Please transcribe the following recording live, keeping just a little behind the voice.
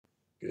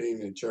Good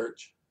evening,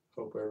 church.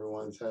 Hope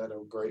everyone's had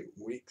a great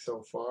week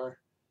so far.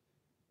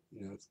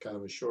 It's kind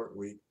of a short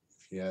week.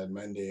 If you had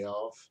Monday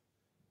off,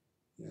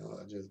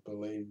 I just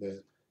believe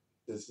that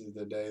this is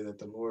the day that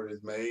the Lord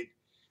has made.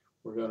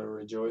 We're going to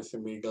rejoice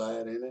and be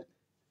glad in it.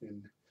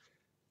 And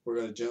we're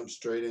going to jump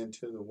straight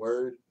into the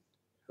Word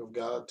of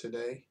God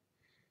today.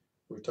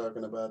 We're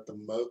talking about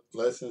the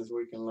lessons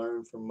we can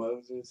learn from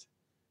Moses.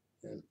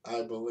 And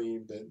I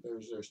believe that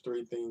there's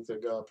three things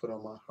that God put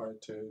on my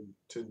heart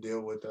to deal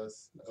with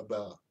us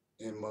about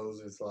in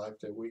Moses' life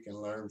that we can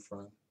learn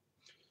from.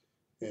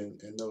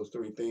 And those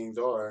three things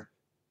are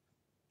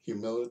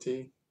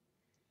humility,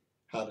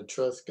 how to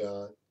trust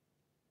God,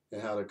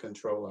 and how to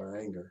control our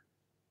anger.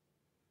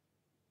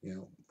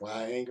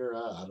 Why anger?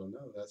 I don't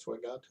know. That's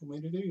what God told me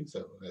to do.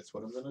 So that's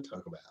what I'm going to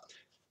talk about.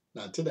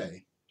 Not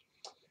today.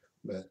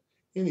 But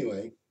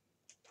anyway,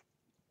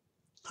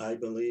 I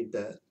believe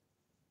that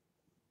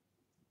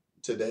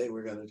today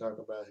we're going to talk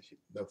about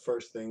the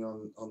first thing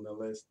on the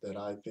list that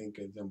I think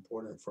is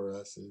important for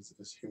us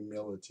is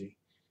humility.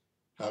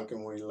 How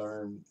can we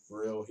learn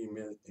real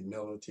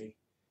humility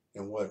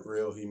and what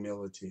real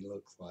humility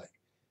looks like?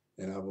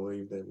 And I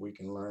believe that we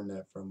can learn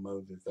that from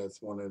Moses.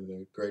 That's one of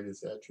the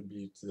greatest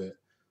attributes that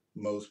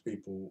most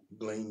people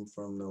glean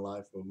from the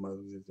life of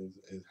Moses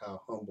is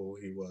how humble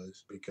he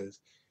was.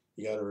 Because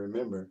you got to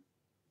remember,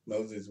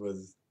 Moses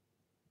was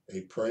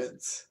a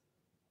prince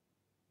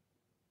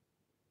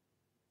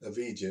of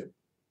Egypt,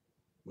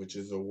 which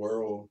is a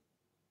world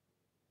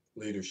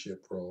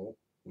leadership role,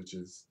 which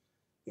is,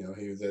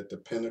 he was at the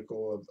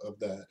pinnacle of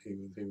that. He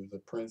was a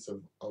prince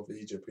of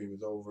Egypt. He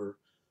was over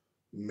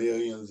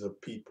millions of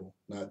people,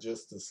 not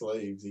just the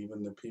slaves,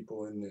 even the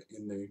people in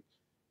the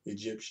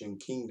Egyptian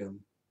kingdom.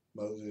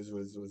 Moses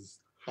was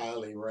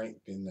highly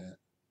ranked in that.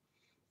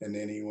 And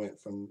then he went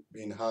from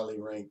being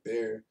highly ranked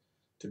there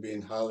to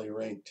being highly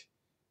ranked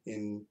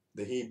in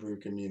the Hebrew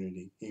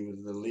community. He was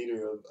the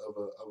leader of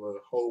a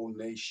whole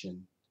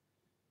nation.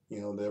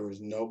 There was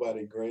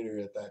nobody greater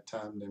at that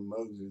time than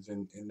Moses.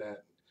 In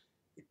that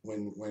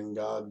when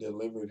God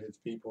delivered his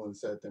people and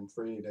set them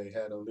free, they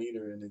had a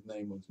leader and his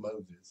name was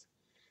Moses.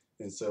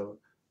 And so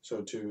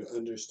to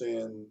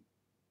understand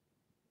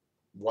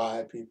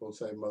why people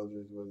say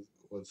Moses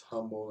was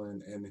humble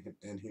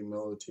and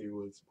humility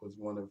was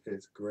one of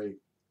his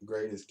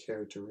greatest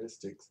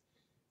characteristics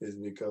is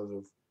because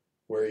of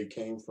where he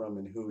came from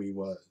and who he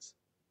was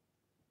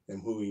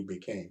and who he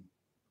became.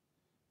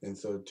 And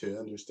so to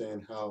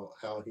understand how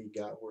he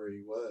got where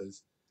he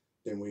was,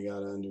 then we got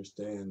to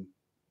understand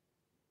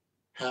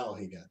how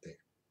he got there.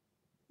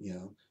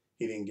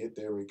 He didn't get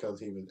there because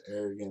he was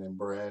arrogant and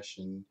brash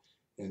and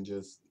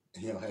just,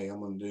 hey,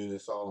 I'm going to do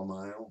this all on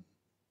my own.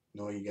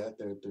 No, he got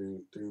there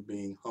through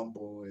being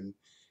humble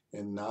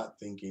and not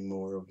thinking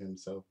more of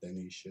himself than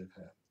he should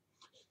have.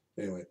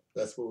 Anyway,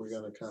 that's what we're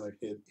going to kind of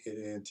hit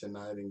in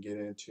tonight and get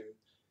into.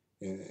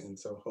 And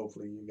so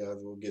hopefully you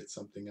guys will get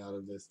something out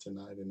of this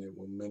tonight and it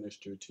will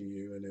minister to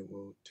you and it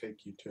will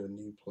take you to a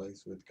new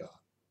place with God.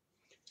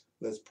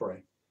 Let's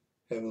pray.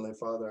 Heavenly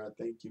Father, I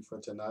thank you for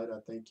tonight.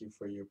 I thank you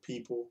for your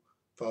people.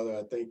 Father,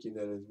 I thank you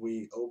that as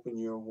we open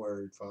your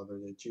word, Father,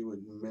 that you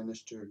would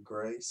minister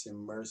grace and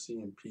mercy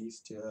and peace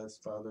to us,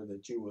 Father,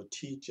 that you will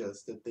teach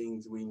us the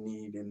things we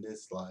need in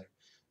this life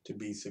to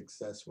be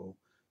successful,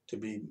 to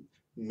be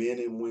men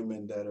and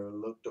women that are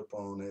looked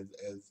upon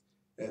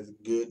as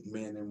good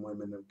men and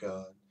women of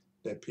God,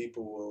 that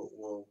people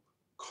will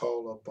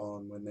call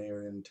upon when they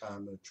are in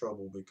time of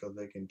trouble because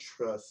they can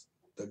trust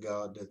the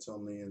God that's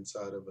on the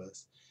inside of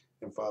us.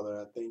 And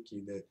Father, I thank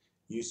you that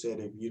you said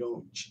if you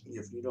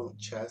don't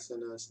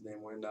chasten us,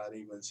 then we're not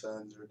even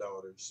sons or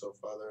daughters. So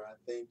Father, I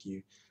thank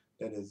you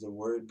that as the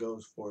word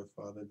goes forth,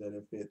 Father,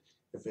 that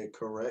if it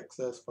corrects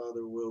us,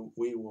 Father,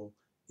 we will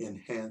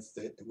enhance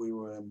it, we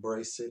will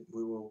embrace it,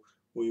 we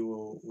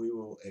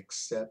will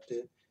accept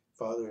it.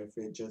 Father, if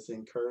it just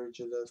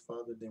encourages us,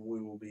 Father, then we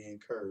will be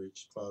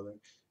encouraged, Father.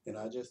 And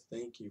I just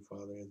thank you,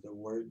 Father, as the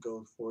word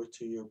goes forth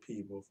to your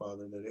people,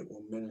 Father, that it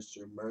will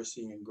minister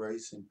mercy and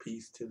grace and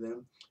peace to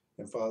them.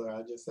 And Father,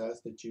 I just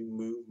ask that you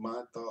move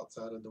my thoughts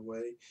out of the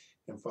way.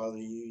 And Father,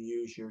 you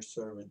use your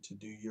servant to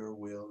do your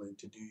will and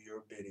to do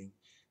your bidding.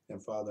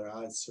 And Father,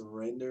 I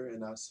surrender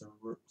and I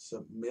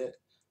submit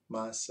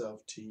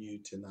myself to you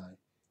tonight.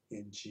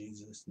 In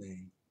Jesus'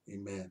 name,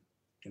 amen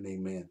and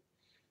amen.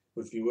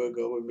 If you will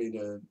go with me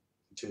to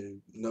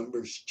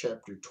Numbers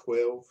chapter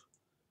 12.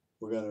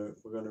 We're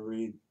gonna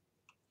read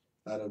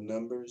out of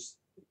Numbers.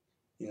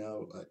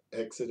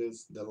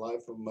 Exodus, the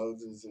life of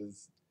Moses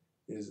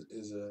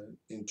is an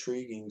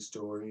intriguing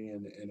story,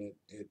 and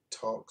it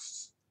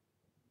talks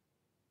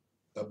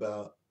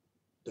about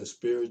the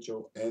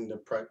spiritual and the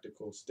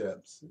practical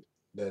steps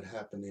that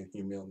happen in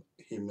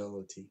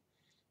humility.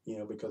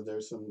 Because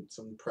there's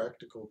some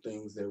practical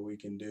things that we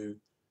can do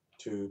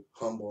to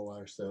humble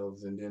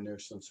ourselves, and then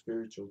there's some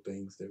spiritual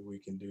things that we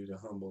can do to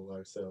humble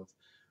ourselves.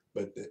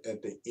 But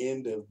at the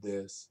end of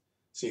this,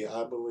 see,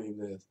 I believe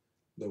this: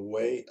 the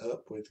way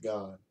up with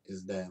God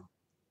is down.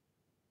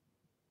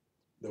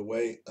 The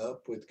way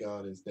up with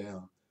God is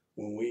down.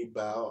 when we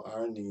bow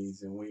our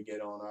knees and we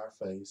get on our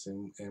face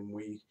and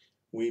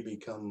we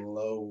become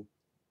low,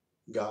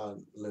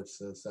 God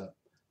lifts us up.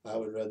 I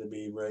would rather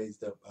be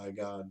raised up by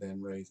God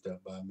than raised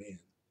up by men.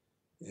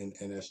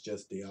 And that's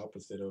just the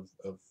opposite of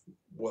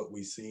what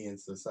we see in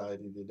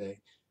society today.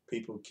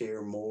 People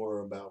care more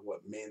about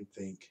what men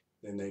think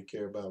than they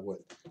care about what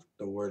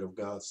the Word of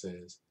God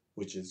says,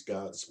 which is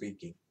God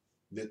speaking.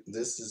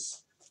 This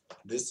is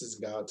this is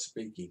God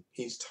speaking.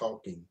 He's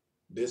talking.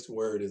 This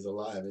word is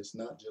alive. It's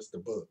not just a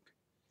book.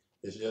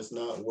 It's just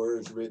not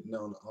words written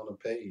on a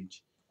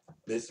page.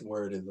 This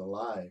word is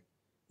alive.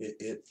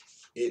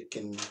 It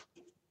can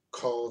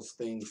cause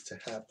things to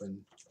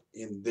happen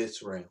in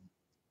this realm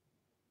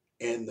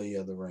and the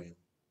other realm.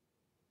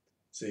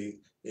 See,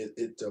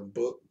 it's a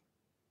book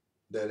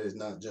that is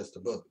not just a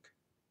book.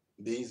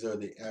 These are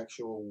the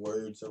actual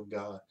words of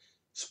God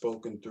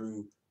spoken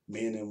through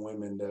men and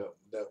women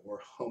that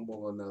were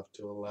humble enough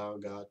to allow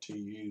God to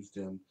use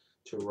them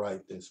to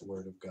write this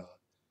word of God.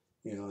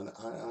 You know, and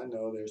I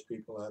know there's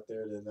people out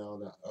there that know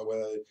that, oh,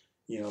 well,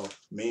 you know,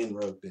 men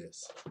wrote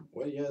this.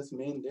 Well, yes,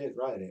 men did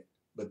write it,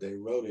 but they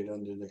wrote it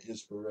under the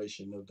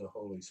inspiration of the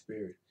Holy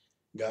Spirit.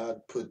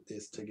 God put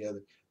this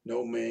together.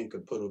 No man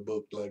could put a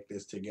book like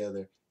this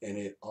together and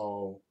it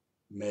all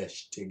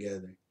meshed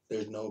together.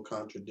 There's no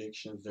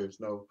contradictions. There's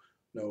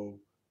no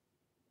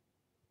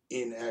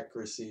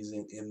inaccuracies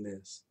in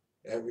this.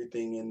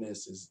 Everything in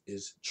this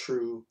is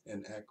true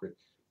and accurate.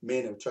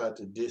 Men have tried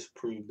to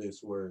disprove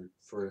this word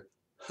for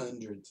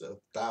hundreds of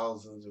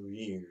thousands of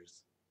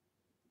years,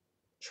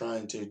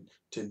 trying to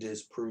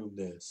disprove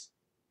this,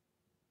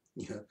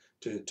 you know,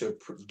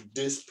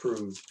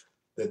 disprove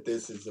that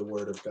this is the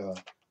word of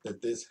God,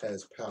 that this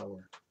has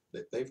power.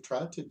 That they've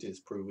tried to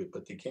disprove it,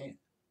 but they can't,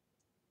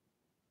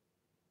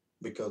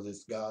 because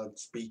it's God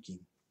speaking.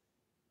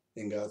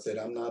 And God said,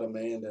 I'm not a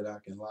man that I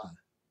can lie.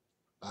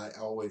 I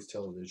always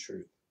tell the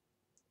truth.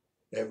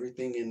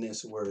 Everything in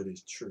this word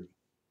is true.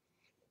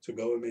 So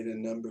go with me to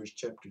Numbers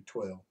chapter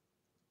 12,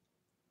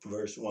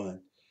 verse 1.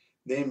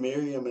 Then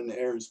Miriam and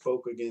Aaron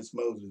spoke against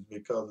Moses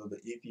because of the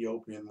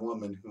Ethiopian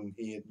woman whom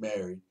he had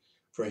married,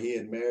 for he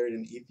had married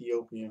an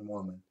Ethiopian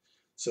woman.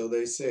 So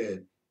they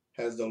said,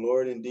 has the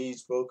Lord indeed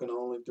spoken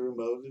only through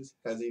Moses?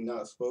 Has he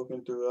not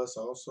spoken through us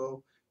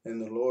also?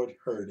 And the Lord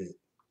heard it.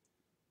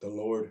 The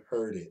Lord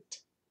heard it.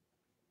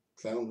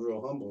 Sounds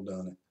real humble,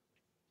 doesn't it?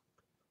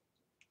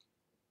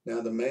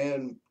 Now the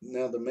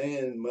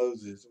man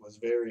Moses was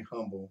very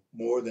humble,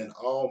 more than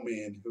all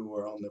men who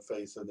were on the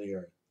face of the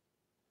earth.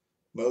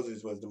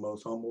 Moses was the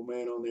most humble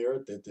man on the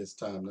earth at this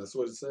time. That's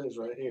what it says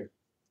right here.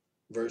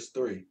 Verse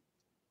 3.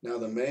 Now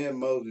the man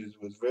Moses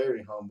was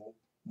very humble,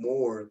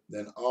 more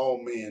than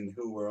all men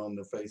who were on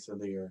the face of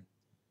the earth.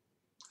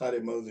 How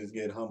did Moses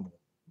get humble?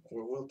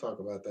 We'll talk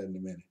about that in a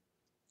minute.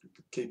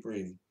 Keep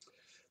reading.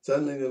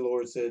 Suddenly the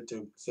Lord said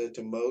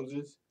to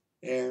Moses,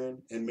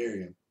 Aaron, and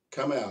Miriam,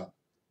 come out,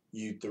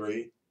 you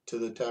three, to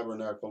the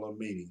tabernacle of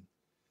meeting.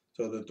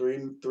 So the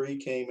three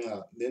came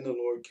out. Then the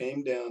Lord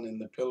came down in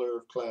the pillar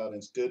of cloud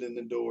and stood in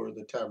the door of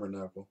the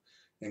tabernacle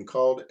and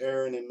called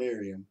Aaron and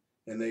Miriam,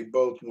 and they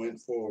both went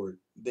forward.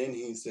 Then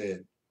he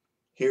said,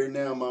 hear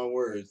now my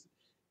words.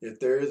 If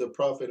there is a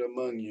prophet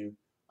among you,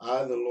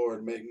 I, the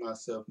Lord, make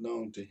myself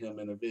known to him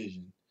in a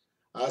vision.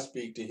 I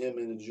speak to him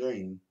in a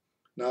dream.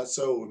 Not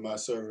so with my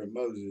servant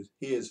Moses.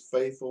 He is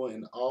faithful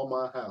in all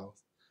my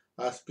house.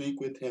 I speak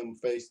with him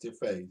face to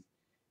face,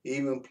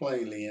 even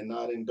plainly and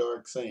not in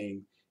dark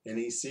saying, and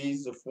he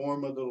sees the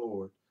form of the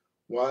Lord.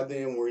 Why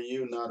then were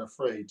you not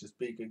afraid to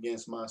speak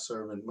against my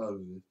servant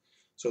Moses?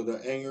 So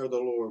the anger of the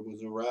Lord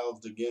was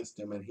aroused against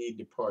him, and he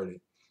departed.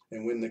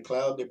 And when the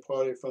cloud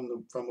departed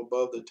from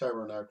above the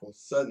tabernacle,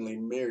 suddenly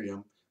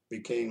Miriam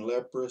became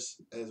leprous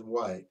as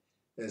white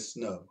as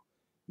snow.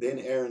 Then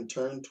Aaron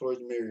turned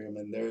towards Miriam,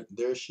 and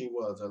there she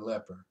was, a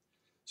leper.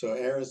 So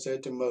Aaron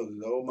said to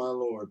Moses, O my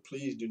Lord,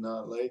 please do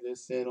not lay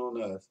this sin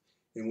on us,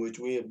 in which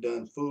we have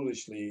done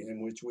foolishly,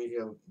 in which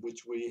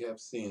we have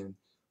sinned.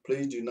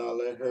 Please do not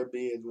let her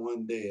be as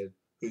one dead,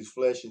 whose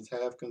flesh is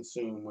half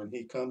consumed when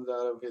he comes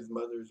out of his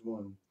mother's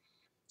womb.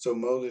 So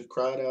Moses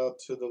cried out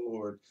to the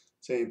Lord,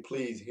 saying,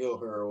 please heal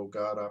her, O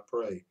God, I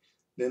pray.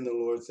 Then the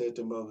Lord said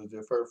to Moses,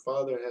 if her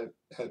father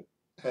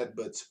had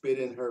but spit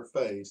in her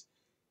face,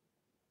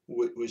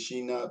 would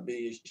she not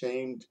be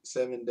shamed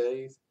 7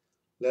 days?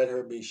 Let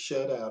her be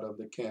shut out of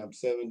the camp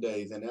 7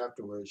 days, and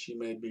afterwards she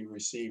may be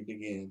received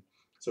again.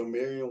 So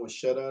Miriam was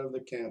shut out of the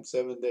camp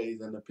 7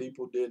 days, and the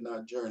people did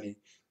not journey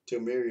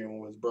till Miriam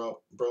was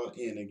brought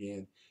in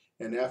again.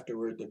 And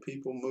afterward the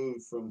people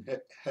moved from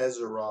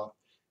Hazeroth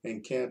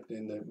and camped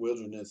in the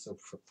wilderness of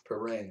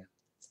Paran.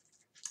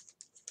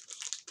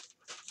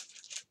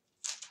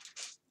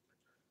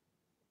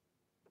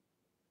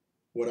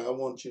 What I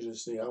want you to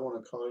see, I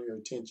want to call your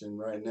attention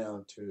right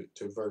now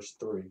to verse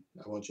 3.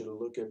 I want you to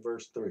look at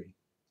verse 3.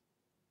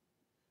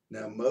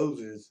 Now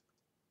Moses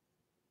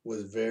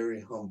was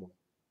very humble,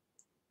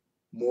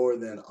 more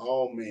than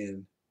all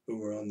men who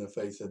were on the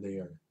face of the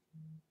earth.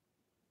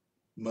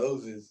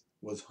 Moses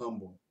was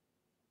humble.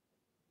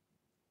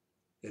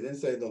 It didn't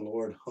say the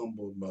Lord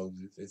humbled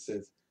Moses. It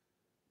says,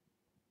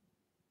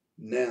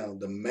 now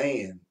the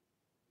man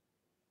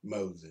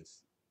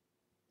Moses.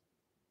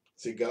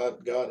 See,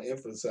 God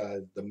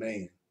emphasized the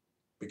man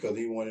because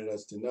he wanted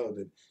us to know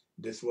that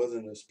this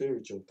wasn't a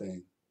spiritual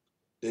thing.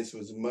 This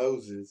was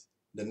Moses,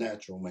 the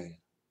natural man.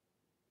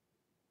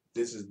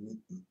 This is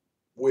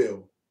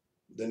Will,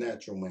 the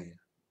natural man.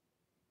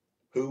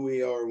 Who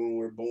we are when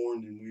we're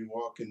born and we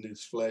walk in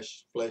this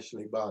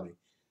fleshly body.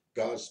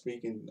 God's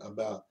speaking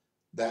about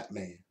that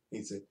man.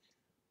 He said,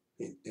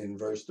 in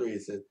verse 3,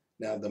 it said,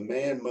 now the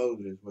man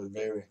Moses was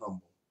very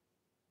humble.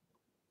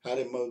 How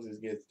did Moses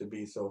get to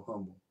be so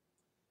humble?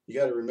 You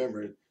got to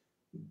remember,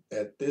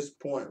 at this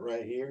point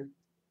right here,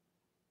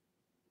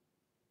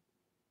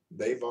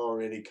 they've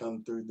already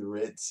come through the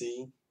Red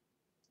Sea.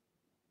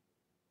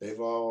 They've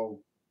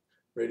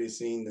already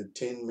seen the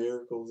 10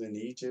 miracles in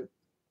Egypt.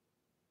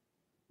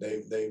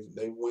 They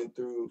went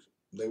through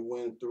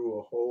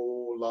a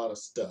whole lot of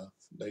stuff.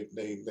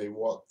 They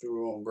walked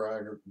through on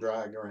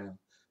dry ground.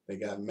 They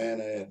got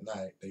manna at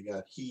night. They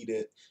got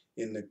heated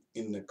in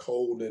the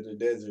cold of the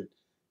desert.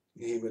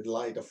 He would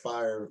light a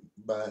fire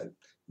by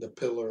the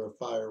pillar of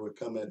fire would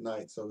come at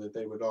night so that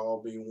they would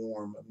all be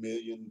warm,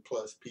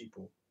 1,000,000+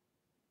 people.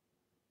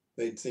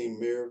 They'd seen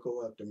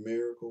miracle after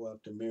miracle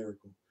after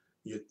miracle.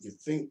 You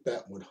think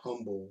that would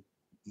humble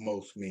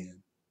most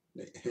men.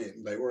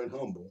 They weren't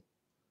humble.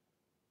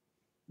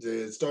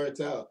 It starts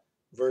out,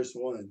 verse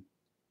 1.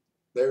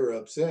 They were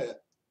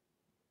upset.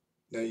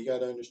 Now you got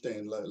to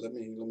understand, let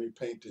me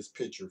paint this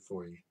picture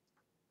for you.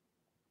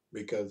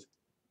 Because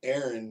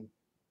Aaron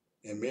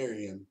and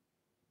Miriam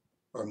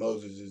are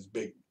Moses'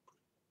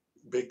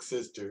 big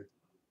sister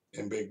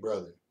and big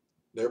brother.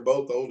 They're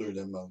both older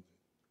than Moses.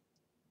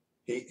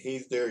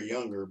 He's their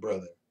younger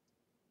brother.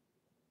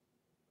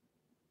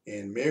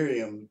 And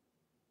Miriam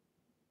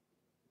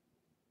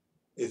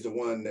is the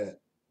one that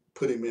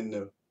put him in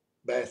the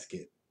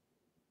basket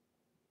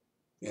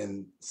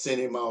and sent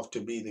him off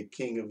to be the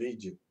king of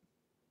Egypt.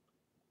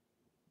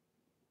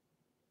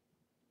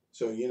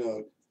 So,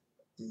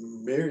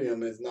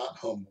 Miriam is not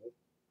humble.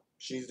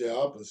 She's the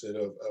opposite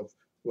of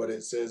what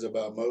it says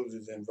about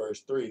Moses in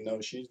verse 3.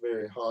 No, she's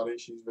very haughty.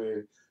 She's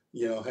very,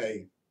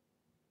 hey,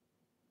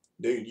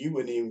 dude, you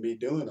wouldn't even be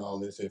doing all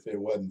this if it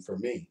wasn't for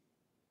me.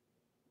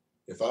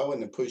 If I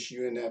wouldn't have pushed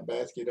you in that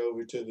basket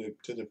over to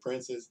the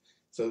princess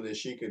so that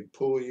she could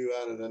pull you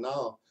out of the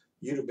Nile,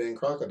 you'd have been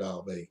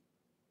crocodile bait.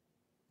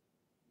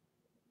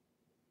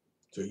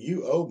 So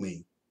you owe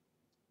me.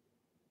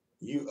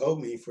 You owe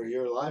me for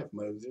your life,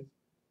 Moses.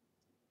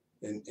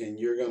 And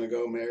you're going to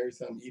go marry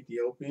some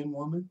Ethiopian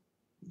woman?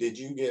 Did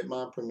you get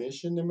my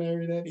permission to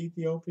marry that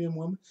Ethiopian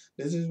woman?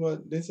 This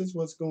is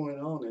what's going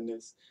on in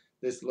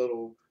this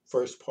little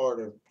first part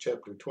of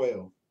chapter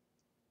 12.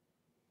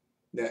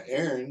 Now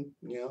Aaron,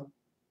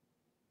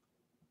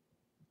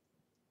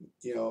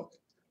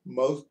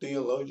 most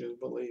theologians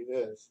believe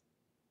this.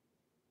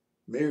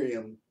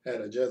 Miriam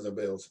had a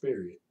Jezebel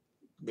spirit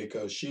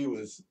because she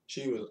was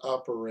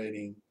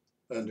operating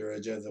under a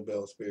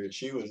Jezebel spirit.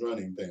 She was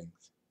running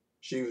things.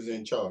 She was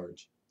in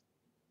charge.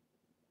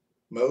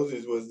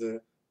 Moses was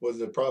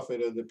the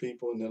prophet of the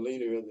people and the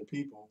leader of the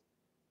people,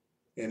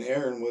 and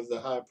Aaron was the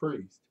high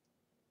priest.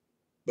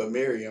 But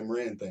Miriam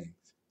ran things,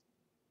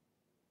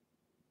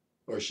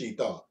 or she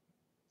thought.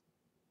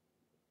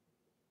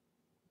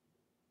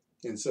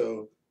 And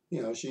so,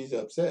 she's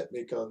upset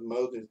because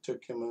Moses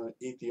took him an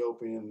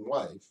Ethiopian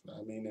wife.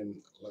 I mean, and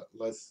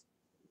let's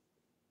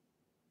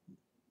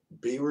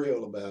be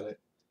real about it.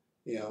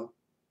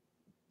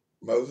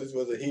 Moses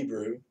was a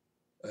Hebrew.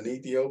 An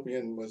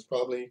Ethiopian was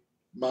probably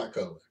my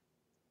color.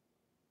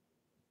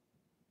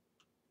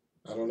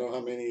 I don't know how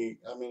many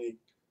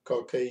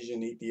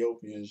Caucasian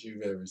Ethiopians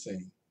you've ever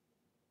seen.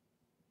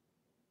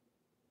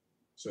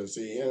 So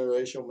see,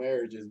 interracial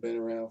marriage has been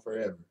around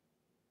forever.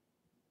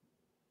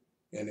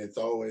 And it's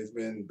always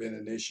been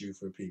an issue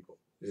for people.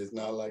 It's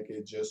not like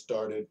it just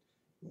started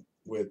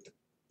with,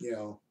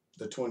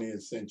 the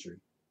 20th century.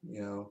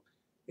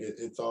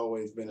 It's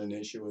always been an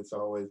issue. It's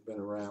always been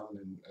around,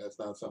 and that's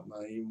not something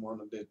I even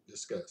wanted to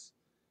discuss.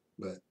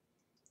 But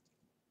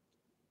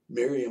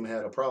Miriam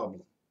had a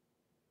problem.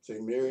 See,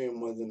 Miriam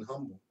wasn't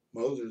humble.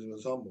 Moses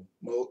was humble.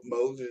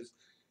 Moses,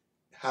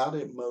 how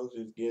did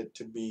Moses get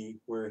to be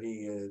where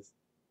he is?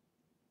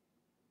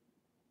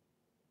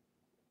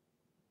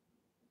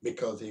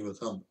 Because he was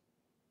humble.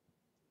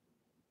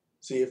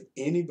 See, if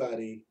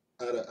anybody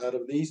out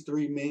of these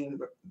three men,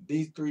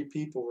 these three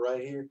people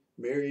right here,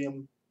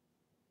 Miriam,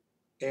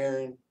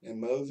 Aaron,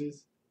 and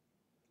Moses,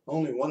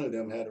 only one of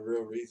them had a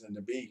real reason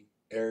to be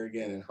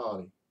arrogant and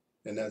haughty,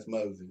 and that's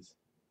Moses.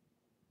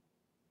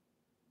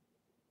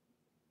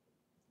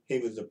 He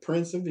was the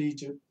prince of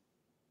Egypt,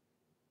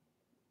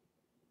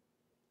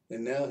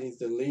 and now he's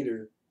the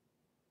leader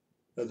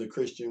of the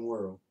Christian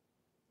world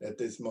at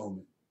this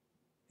moment.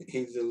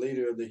 He's the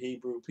leader of the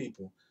Hebrew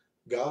people.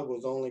 God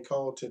was only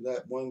called to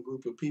that one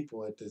group of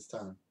people at this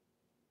time.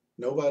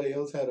 Nobody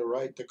else had a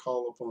right to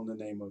call upon the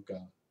name of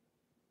God.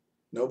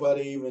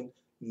 Nobody even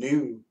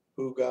knew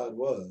who God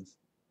was.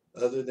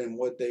 other than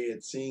what they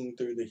had seen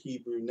through the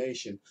Hebrew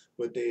nation,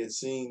 what they had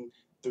seen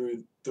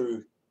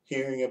through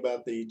hearing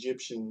about the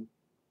Egyptian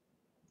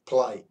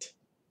plight.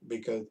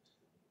 Because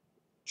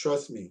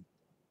trust me,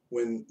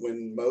 when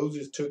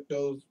Moses took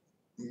those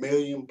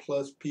million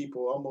plus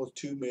people, almost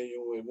 2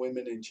 million with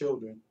women and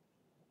children,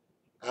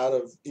 out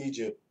of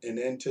Egypt and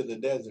into the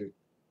desert,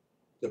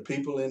 the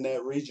people in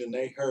that region,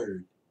 they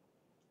heard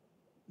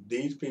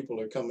these people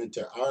are coming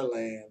to our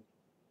land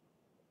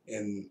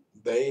and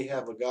they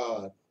have a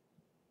God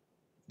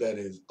that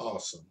is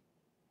awesome.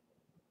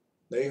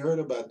 They heard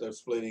about the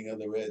splitting of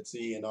the Red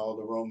Sea and all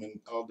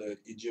the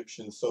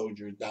Egyptian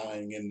soldiers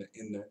dying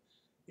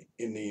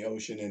in the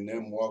ocean and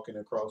them walking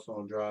across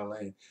on dry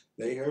land.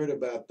 They heard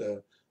about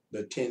the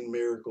 10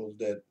 miracles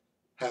that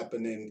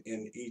happened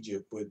in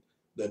Egypt with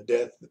the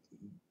death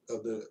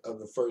of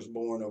the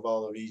firstborn of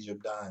all of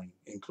Egypt dying,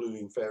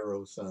 including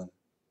Pharaoh's son.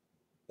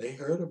 They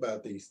heard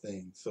about these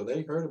things. So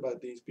they heard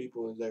about these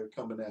people as they were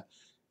coming out,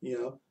 you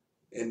know.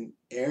 And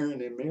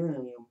Aaron and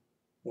Miriam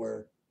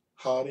were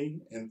haughty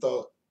and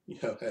thought,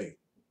 hey,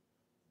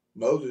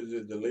 Moses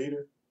is the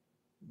leader,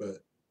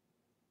 but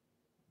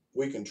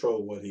we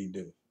control what he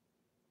do.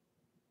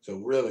 So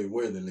really,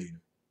 we're the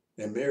leader,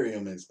 and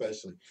Miriam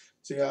especially.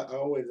 See, I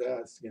always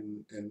ask,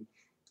 and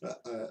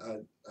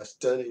I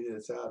study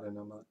this out, and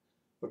I'm like,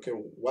 okay,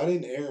 why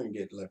didn't Aaron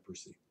get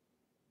leprosy?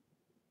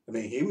 I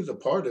mean, he was a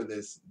part of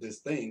this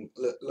thing.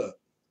 Look,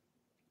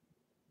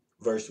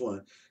 verse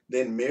 1.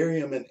 Then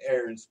Miriam and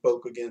Aaron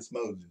spoke against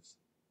Moses.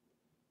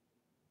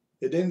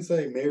 It didn't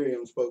say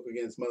Miriam spoke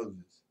against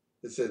Moses.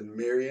 It said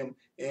Miriam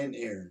and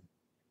Aaron.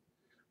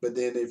 But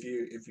then if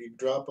you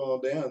drop all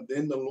down,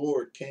 then the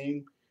Lord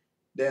came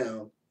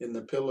down in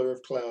the pillar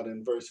of cloud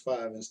in verse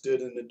 5 and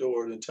stood in the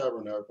door of the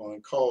tabernacle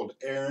and called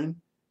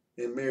Aaron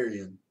and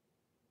Miriam.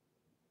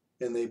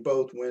 And they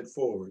both went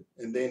forward.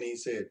 And then he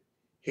said,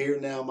 hear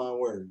now my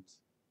words.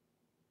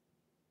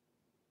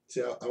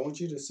 See, I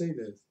want you to see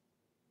this.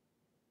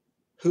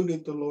 Who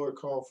did the Lord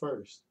call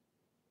first?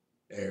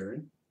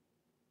 Aaron.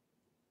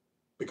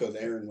 Because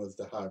Aaron was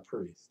the high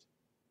priest.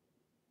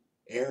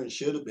 Aaron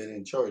should have been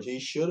in charge. He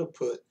should have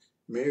put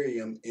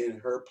Miriam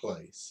in her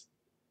place.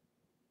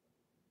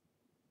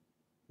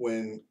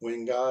 When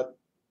God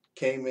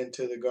came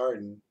into the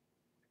garden,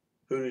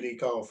 who did he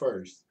call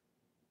first?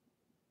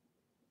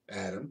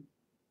 Adam.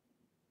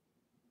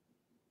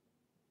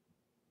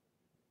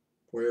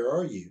 Where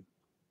are you?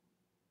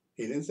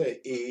 He didn't say,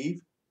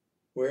 Eve,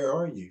 where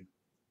are you?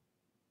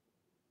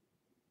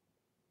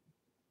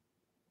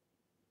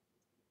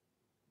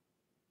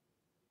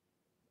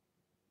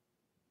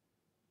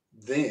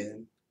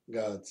 Then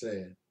God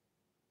said,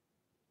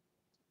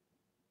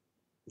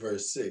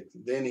 verse 6,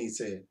 then he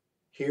said,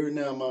 hear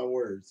now my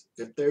words.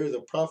 If there is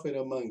a prophet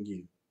among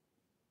you,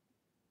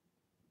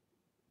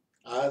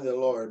 I, the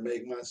Lord,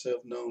 make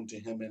myself known to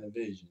him in a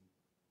vision.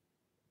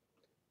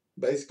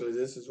 Basically,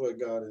 this is what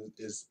God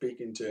is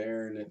speaking to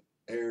Aaron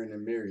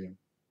and Miriam.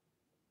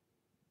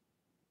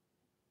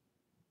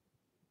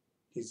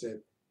 He said,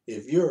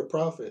 if you're a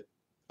prophet,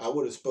 I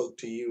would have spoke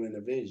to you in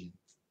a vision.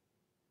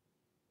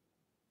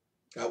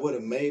 I would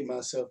have made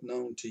myself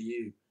known to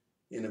you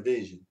in a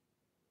vision.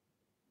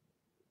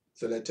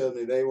 So that tells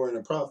me they weren't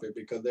a prophet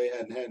because they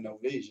hadn't had no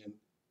vision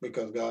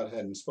because God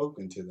hadn't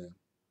spoken to them.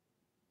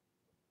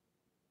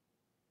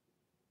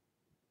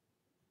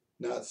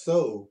 Not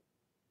so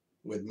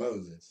with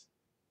Moses.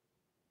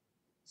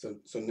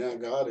 So now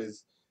God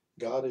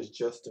is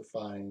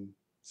justifying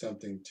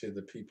something to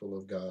the people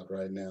of God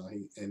right now.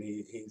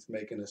 He's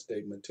making a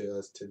statement to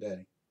us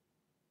today.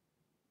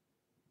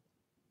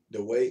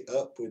 The way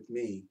up with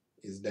me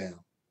is down.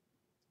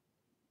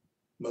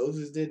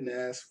 Moses didn't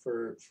ask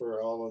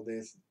for all of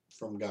this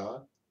from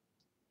God.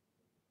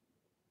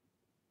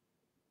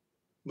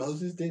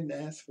 Moses didn't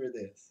ask for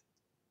this.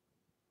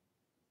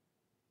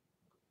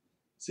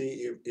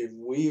 See, if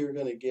we are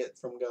going to get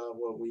from God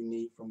what we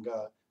need from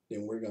God,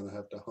 then we're going to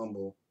have to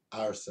humble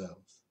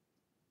ourselves.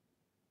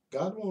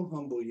 God won't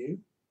humble you.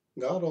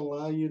 God will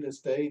allow you to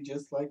stay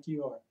just like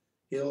you are.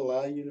 He'll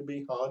allow you to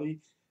be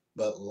haughty,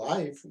 but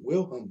life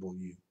will humble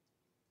you.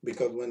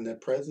 Because when the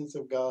presence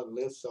of God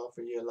lifts off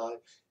of your life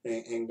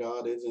and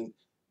God isn't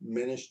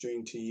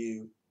ministering to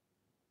you,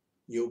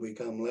 you'll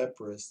become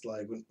leprous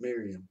like with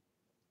Miriam.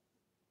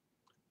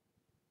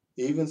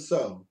 Even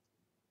so,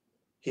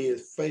 he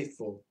is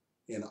faithful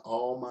in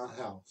all my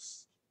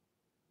house.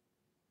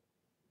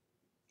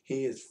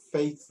 He is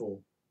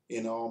faithful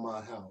in all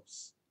my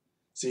house.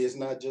 See, it's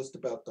not just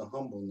about the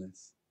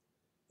humbleness.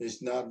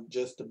 It's not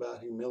just about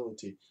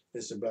humility.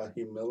 It's about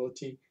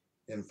humility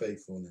and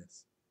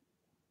faithfulness.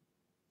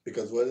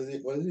 Because what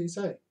does he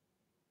say?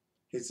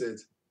 He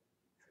says,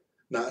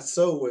 not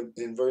so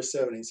in verse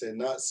 7, he said,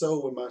 not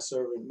so with my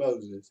servant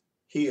Moses.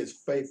 He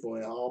is faithful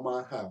in all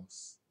my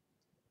house.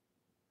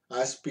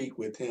 I speak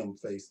with him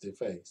face to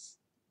face,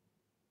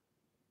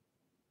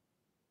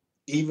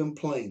 even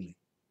plainly.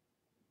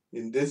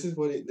 And this is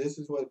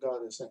what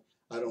God is saying.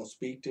 I don't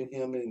speak to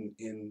him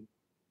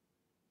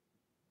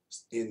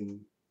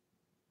in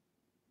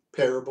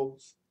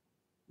parables.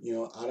 You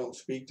know, I don't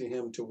speak to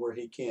him to where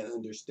he can't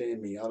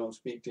understand me. I don't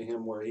speak to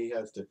him where he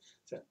has to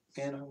say,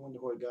 man, I wonder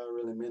what God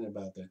really meant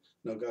about that.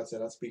 No, God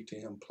said, I speak to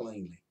him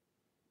plainly.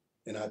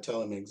 And I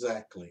tell him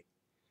exactly.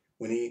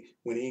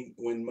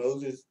 When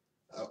Moses,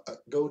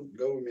 go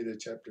with me to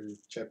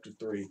chapter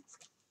 3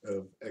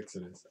 of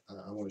Exodus.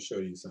 I want to show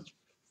you something.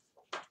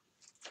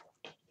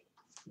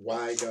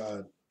 Why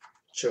God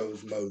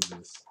chose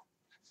Moses.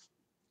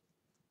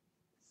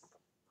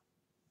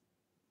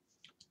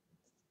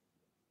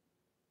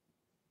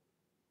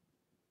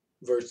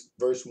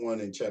 Verse 1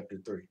 in chapter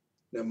 3.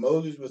 Now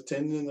Moses was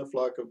tending the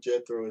flock of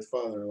Jethro, his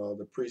father-in-law,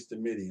 the priest of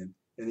Midian,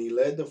 and he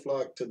led the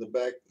flock to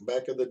the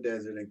back of the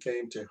desert and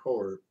came to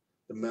Horeb,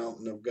 the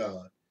mountain of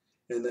God.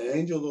 And the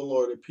angel of the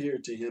Lord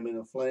appeared to him in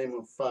a flame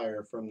of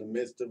fire from the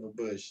midst of a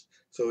bush.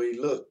 So he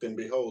looked, and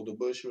behold, the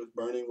bush was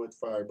burning with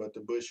fire, but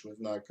the bush was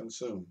not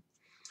consumed.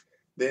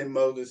 Then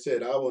Moses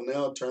said, I will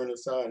now turn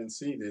aside and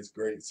see this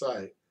great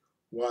sight,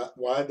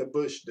 why the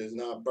bush does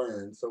not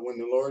burn. So when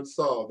the Lord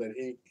saw that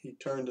he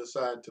turned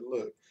aside to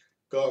look,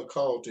 God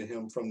called to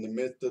him from the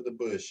midst of the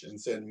bush and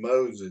said,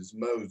 Moses,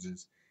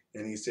 Moses.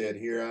 And he said,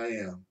 Here I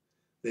am.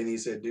 Then he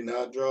said, Do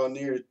not draw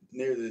near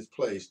this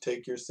place.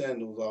 Take your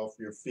sandals off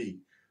your feet,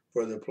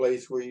 for the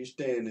place where you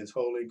stand is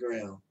holy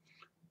ground.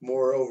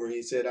 Moreover,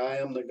 he said, I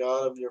am the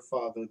God of your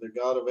father, the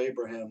God of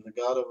Abraham, the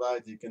God of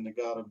Isaac, and the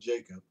God of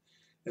Jacob.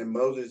 And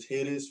Moses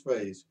hid his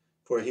face,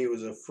 for he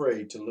was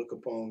afraid to look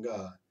upon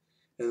God.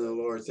 And the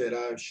Lord said,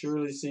 I have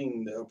surely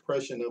seen the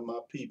oppression of my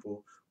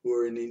people who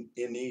are in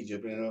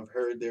Egypt, and have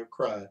heard their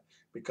cry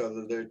because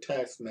of their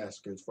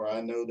taskmasters, for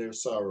I know their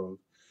sorrows.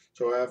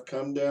 So I have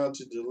come down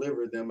to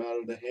deliver them out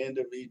of the hand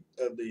of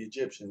the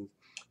Egyptians,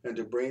 and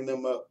to bring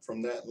them up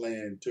from that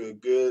land to a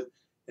good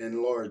and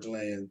large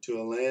land,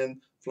 to a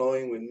land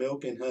flowing with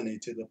milk and honey,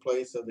 to the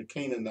place of the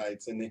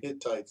Canaanites and the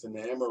Hittites and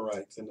the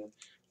Amorites and the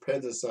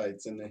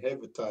Perizzites and the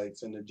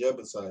Hivitites and the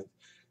Jebusites.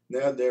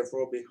 Now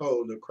therefore,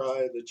 behold, the cry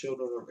of the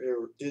children of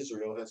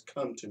Israel has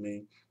come to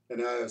me,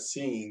 and I have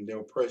seen the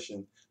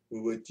oppression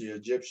with which the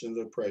Egyptians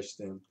oppressed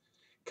them.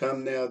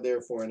 Come now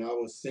therefore, and I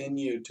will send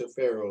you to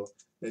Pharaoh,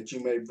 that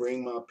you may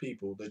bring my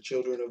people, the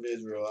children of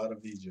Israel, out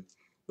of Egypt.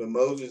 But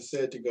Moses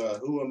said to God,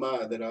 Who am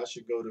I that I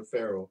should go to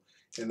Pharaoh,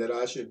 and that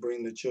I should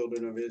bring the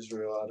children of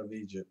Israel out of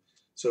Egypt?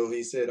 So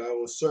he said, I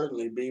will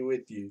certainly be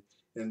with you,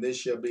 and this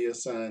shall be a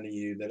sign to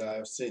you that I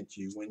have sent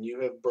you. When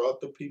you have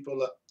brought the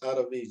people out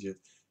of Egypt,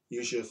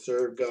 you shall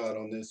serve God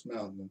on this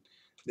mountain.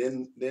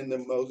 Then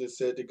Moses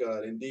said to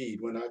God,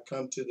 Indeed, when I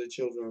come to the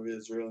children of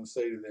Israel and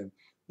say to them,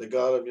 The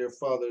God of your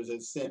fathers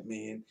has sent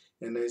me,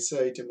 and they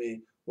say to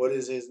me, What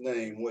is his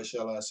name? What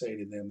shall I say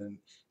to them?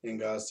 And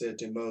God said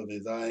to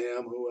Moses, I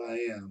am who I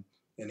am.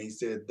 And he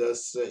said,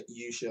 Thus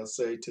you shall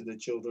say to the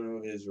children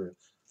of Israel,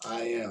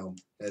 I am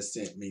has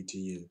sent me to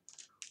you.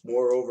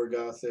 Moreover,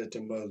 God said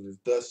to Moses,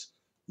 Thus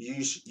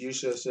you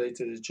shall say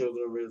to the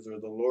children of Israel,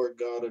 The Lord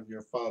God of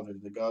your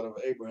fathers, the God of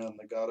Abraham,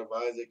 the God of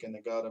Isaac, and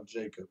the God of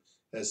Jacob,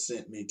 has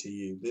sent me to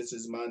you. This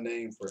is my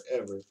name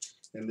forever,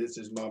 and this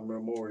is my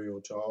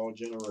memorial to all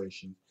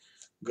generations.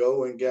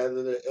 Go and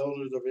gather the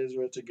elders of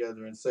Israel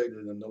together and say to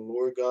them, The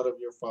Lord God of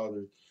your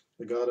fathers,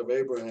 the God of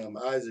Abraham,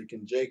 Isaac,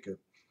 and Jacob,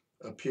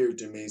 appeared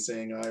to me,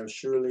 saying, I have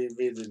surely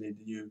visited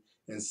you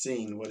and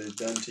seen what is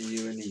done to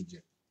you in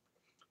Egypt.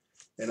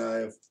 And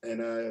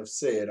I have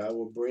said, I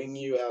will bring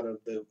you out of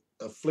the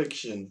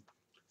affliction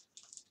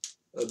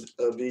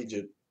of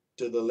Egypt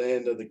to the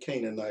land of the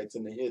Canaanites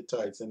and the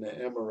Hittites and the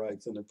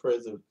Amorites and the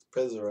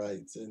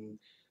Perizzites, and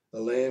a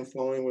land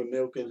flowing with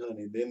milk and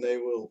honey. Then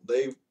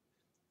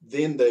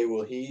they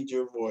will heed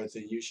your voice,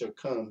 and you shall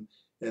come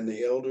and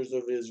the elders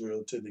of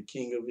Israel to the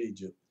king of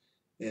Egypt,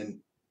 and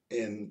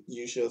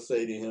you shall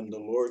say to him, The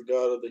Lord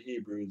God of the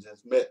Hebrews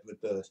has met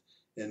with us,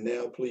 and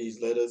now please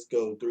let us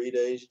go 3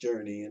 days'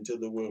 journey into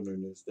the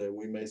wilderness, that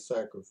we may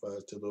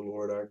sacrifice to the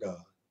Lord our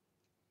God.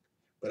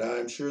 But I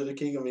am sure the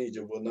king of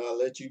Egypt will not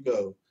let you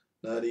go,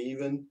 not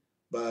even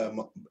by a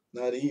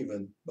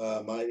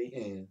mighty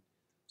hand.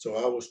 So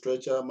I will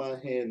stretch out my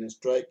hand and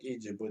strike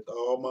Egypt with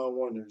all my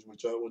wonders,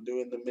 which I will do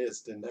in the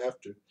midst and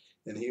after,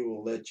 and he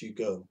will let you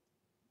go.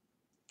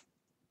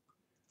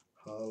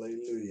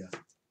 Hallelujah.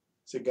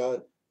 So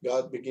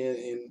God began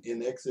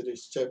in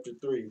Exodus chapter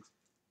 3,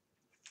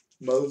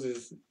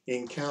 Moses'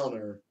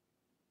 encounter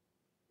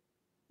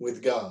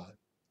with God.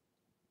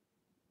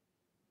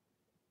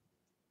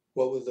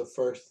 What was the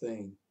first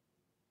thing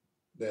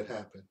that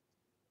happened?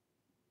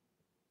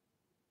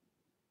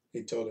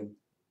 He told him,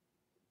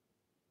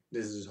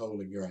 This is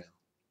holy ground.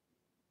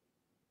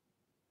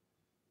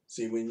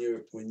 See, when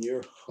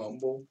you're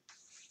humble,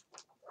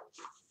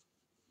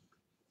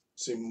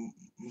 see,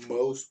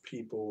 most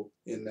people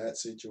in that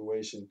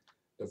situation,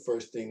 the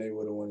first thing they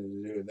would have wanted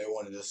to do is they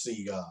wanted to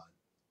see God.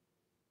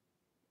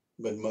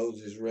 But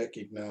Moses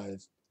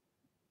recognized,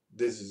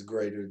 this is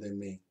greater than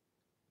me.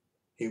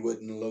 He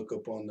wouldn't look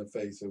upon the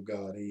face of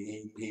God.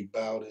 He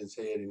bowed his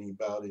head and he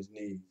bowed his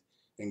knees.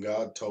 And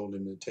God told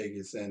him to take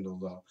his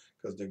sandals off,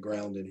 because the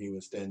ground that he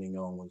was standing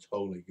on was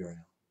holy ground.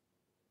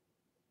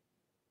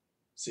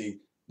 See,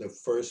 The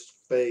first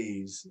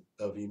phase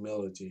of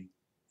humility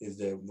is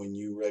that when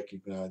you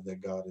recognize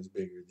that God is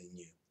bigger than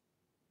you.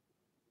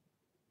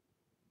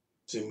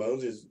 See,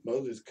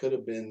 Moses could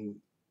have been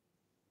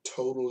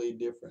totally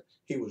different.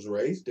 He was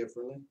raised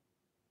differently.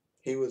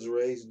 He was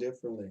raised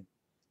differently.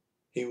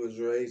 He was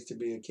raised to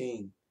be a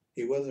king.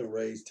 He wasn't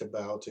raised to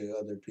bow to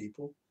other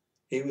people.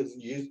 He was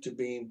used to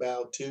being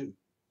bowed to.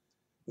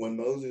 When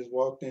Moses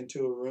walked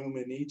into a room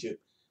in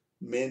Egypt,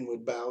 men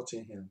would bow to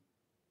him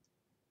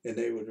and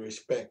they would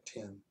respect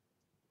him.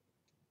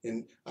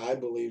 And I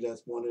believe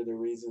that's one of the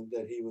reasons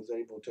that he was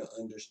able to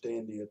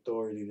understand the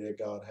authority that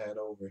God had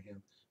over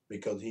him,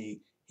 because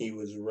he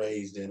was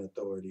raised in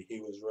authority.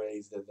 He was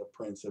raised as a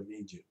prince of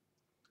Egypt.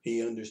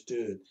 He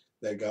understood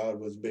that God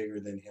was bigger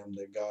than him,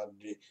 that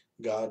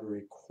God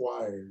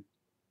required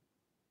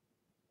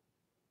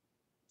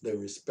the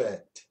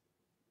respect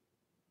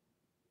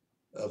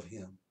of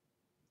him.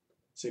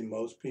 See,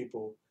 most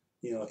people,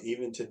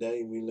 even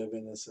today we live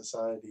in a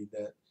society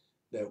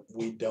that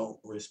we don't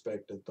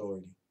respect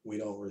authority. We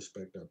don't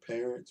respect our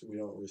parents. We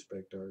don't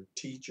respect our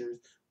teachers.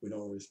 We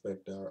don't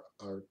respect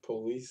our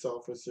police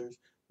officers.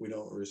 We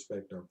don't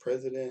respect our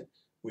president.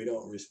 We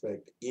don't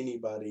respect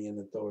anybody in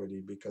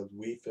authority because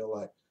we feel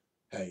like,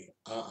 hey,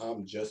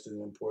 I'm just as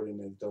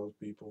important as those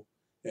people.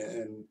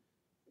 And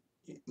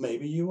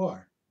maybe you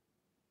are.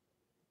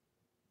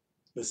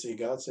 But see,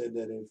 God said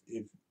that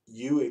if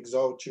you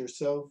exalt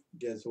yourself,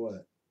 guess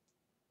what?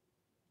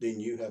 Then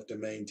you have to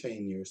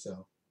maintain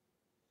yourself.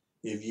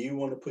 If you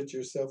want to put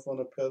yourself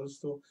on a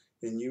pedestal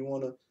and you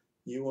want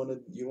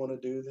to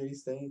do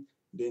these things,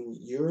 then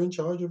you're in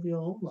charge of your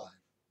own life.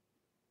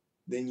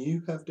 Then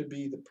you have to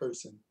be the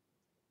person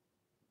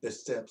that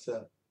steps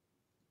up.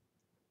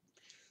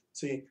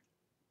 See,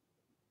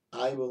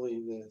 I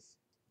believe this,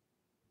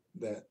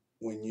 that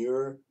when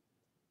you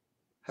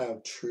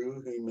have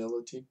true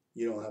humility,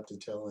 you don't have to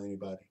tell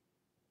anybody.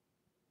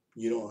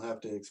 You don't have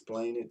to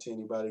explain it to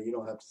anybody. You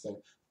don't have to say,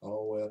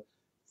 "Oh well."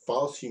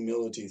 False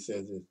humility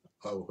says it.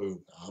 Oh,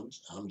 who?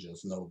 I'm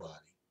just nobody.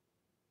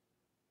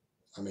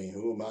 I mean,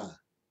 who am I?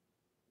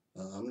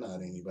 I'm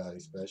not anybody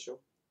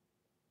special.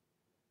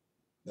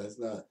 That's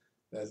not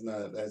that's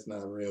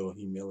not real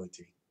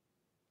humility.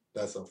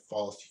 That's a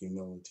false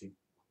humility.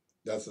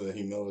 That's a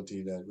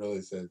humility that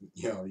really says,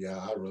 yeah,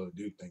 I really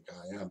do think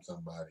I am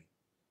somebody,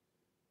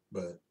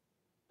 but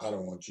I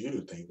don't want you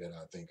to think that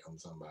I think I'm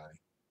somebody.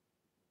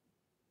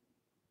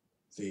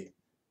 See,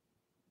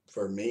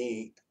 for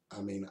me,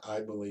 I mean,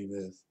 I believe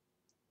this.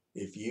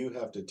 If you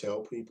have to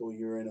tell people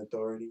you're in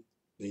authority,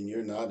 then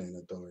you're not in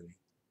authority.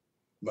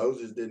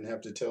 Moses didn't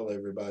have to tell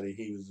everybody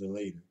he was the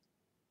leader.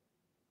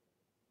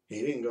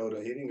 He didn't go to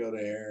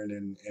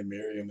Aaron and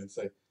Miriam and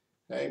say,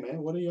 "Hey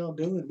man, what are y'all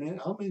doing, man?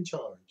 I'm in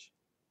charge."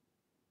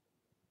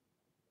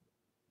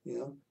 He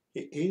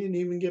didn't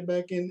even get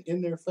back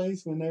in their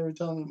face when they were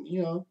telling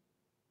him,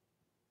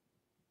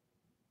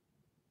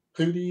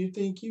 who do you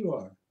think you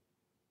are?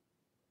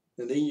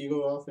 And then you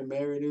go off and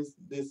marry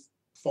this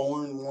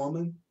foreign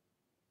woman.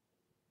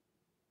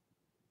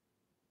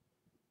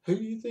 Who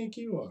do you think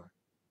you are?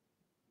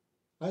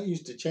 I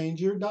used to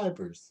change your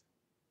diapers.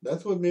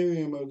 That's what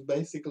Miriam was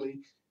basically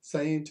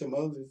saying to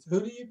Moses. Who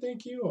do you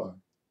think you are?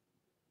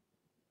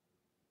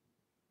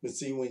 But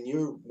see, when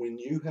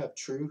you have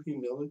true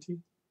humility,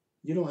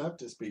 you don't have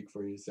to speak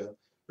for yourself,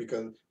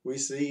 because we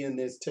see in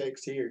this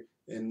text here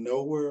and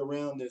nowhere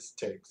around this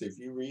text, if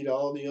you read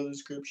all the other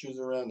scriptures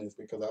around this,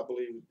 because I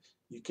believe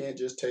you can't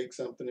just take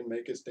something and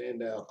make it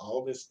stand out.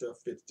 All this stuff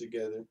fits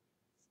together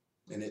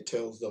and it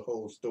tells the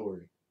whole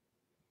story.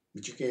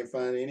 But you can't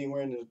find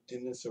anywhere in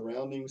the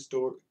surrounding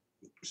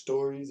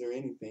stories or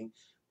anything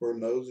where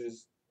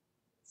Moses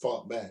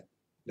fought back,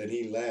 that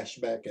he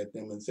lashed back at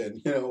them and said,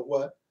 you know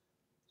what?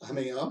 I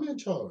mean, I'm in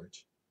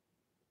charge.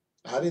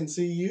 I didn't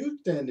see you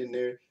standing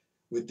there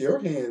with your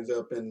hands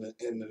up in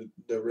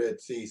the Red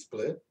Sea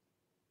split.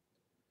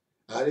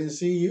 I didn't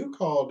see you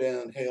call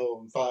down hell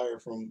and fire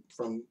from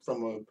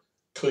a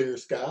clear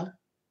sky.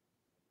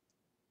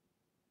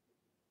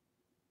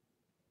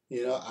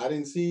 I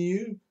didn't see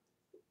you,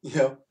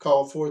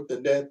 call forth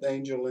the death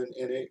angel and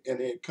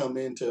it come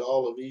into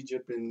all of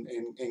Egypt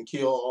and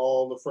kill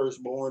all the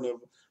firstborn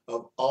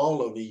of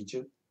all of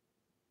Egypt.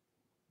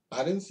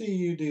 I didn't see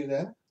you do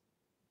that.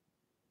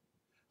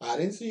 I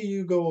didn't see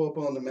you go up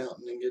on the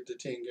mountain and get the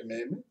Ten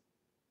Commandments.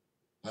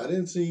 I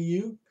didn't see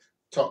you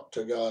talk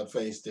to God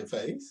face to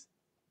face.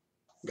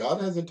 God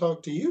hasn't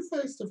talked to you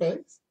face to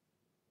face.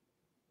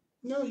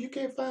 No, you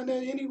can't find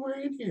that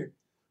anywhere in here.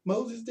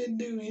 Moses didn't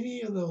do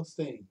any of those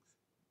things.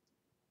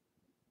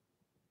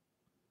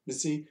 You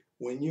see,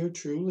 when you're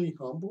truly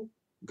humble,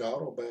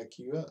 God will back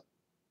you up.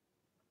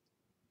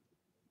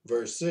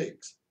 Verse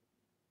 6,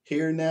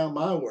 hear now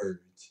my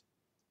words.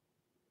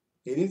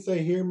 He didn't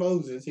say hear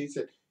Moses. He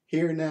said,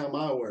 hear now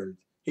my words.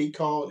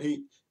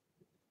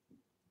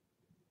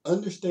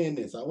 Understand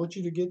this. I want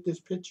you to get this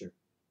picture.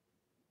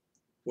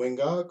 When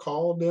God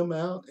called them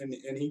out and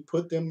he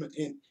put them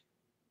in,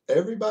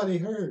 everybody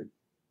heard.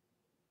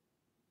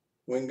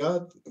 When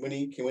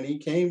he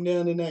came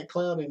down in that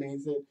cloud and he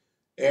said,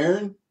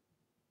 Aaron,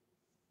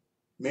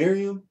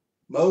 Miriam,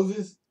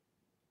 Moses,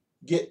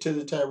 get to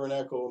the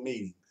tabernacle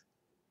meeting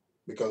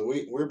because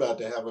we're about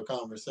to have a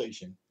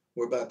conversation.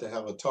 We're about to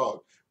have a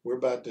talk. We're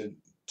about to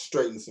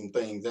straighten some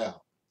things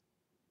out.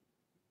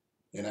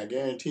 And I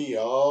guarantee you,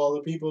 all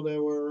the people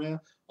that were around,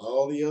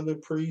 all the other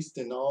priests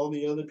and all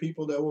the other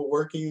people that were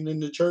working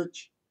in the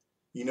church,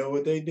 you know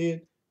what they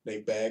did?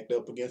 They backed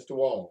up against the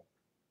wall.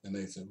 And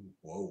they said,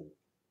 whoa,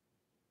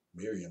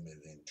 Miriam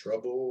is in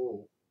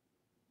trouble.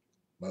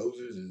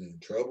 Moses is in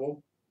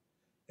trouble.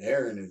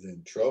 Aaron is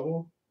in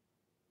trouble.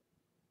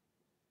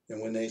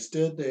 And when they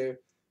stood there,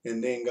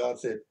 and then God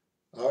said,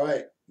 all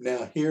right,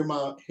 now hear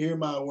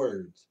my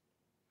words.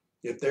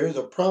 If there is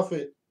a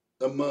prophet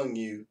among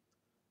you,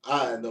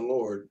 I, the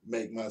Lord,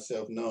 make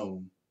myself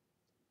known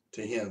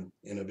to him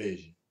in a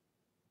vision.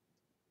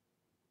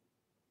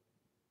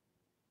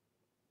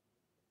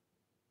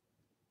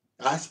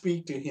 I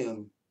speak to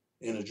him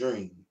in a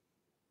dream.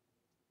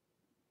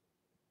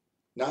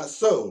 Not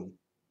so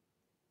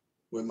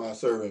with my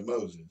servant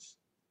Moses.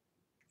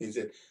 He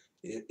said,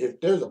 if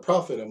there's a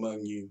prophet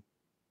among you,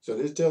 so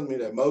this tells me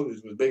that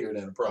Moses was bigger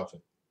than a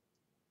prophet.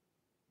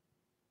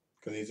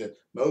 Because he said,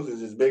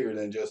 Moses is bigger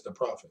than just a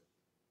prophet.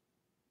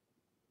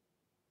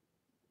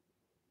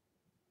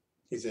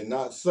 He said,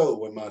 not so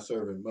with my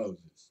servant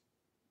Moses.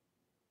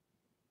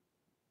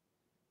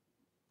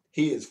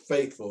 He is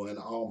faithful in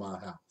all my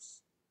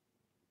house.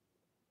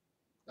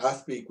 I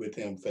speak with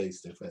him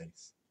face to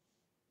face,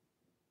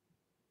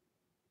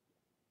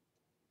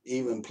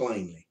 even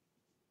plainly.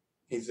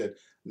 He said,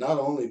 not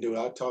only do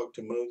I talk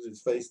to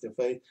Moses face to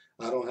face,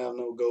 I don't have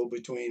no go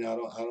between. I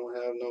don't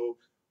have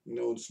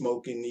no,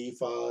 smoking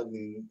ephod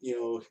and,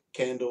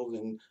 candles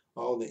and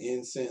all the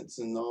incense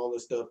and all the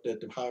stuff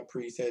that the high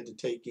priest had to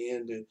take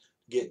in to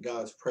get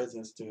God's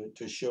presence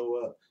to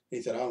show up.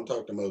 He said, I don't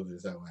talk to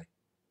Moses that way.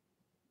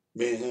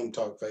 Me and him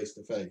talk face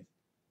to face.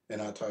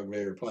 And I talk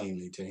very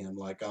plainly to him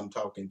like I'm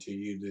talking to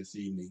you this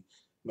evening.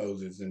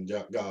 Moses and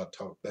God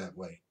talk that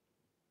way.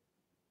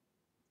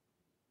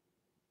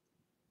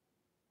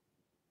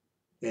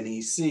 And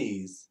he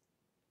sees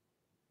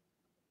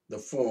the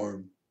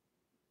form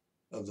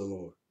of the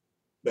Lord.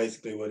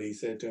 Basically what he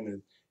said to him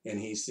is, and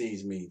he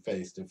sees me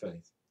face to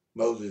face.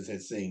 Moses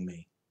has seen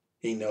me.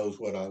 He knows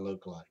what I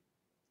look like.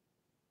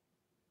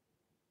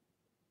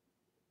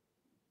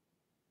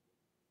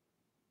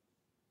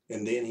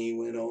 And then he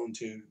went on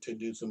to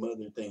do some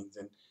other things.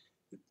 And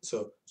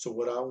so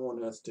what I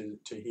want us to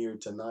hear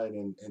tonight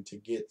and to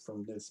get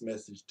from this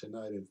message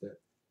tonight is that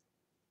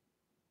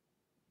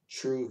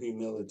true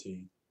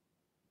humility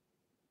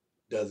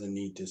doesn't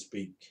need to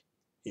speak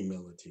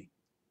humility.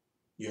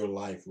 Your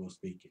life will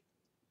speak it.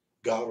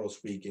 God will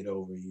speak it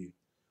over you.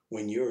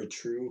 When you're a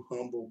true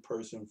humble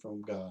person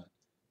from God,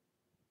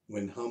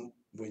 when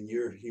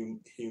your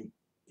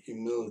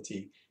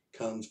humility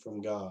comes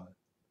from God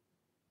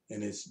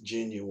and it's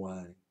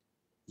genuine,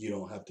 you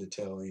don't have to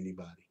tell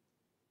anybody.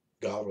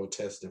 God will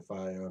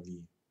testify of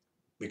you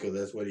because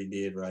that's what he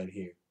did right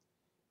here.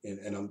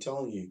 And I'm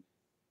telling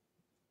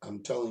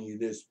you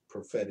this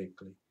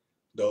prophetically.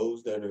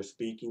 Those that are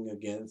speaking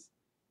against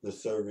the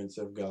servants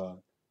of God,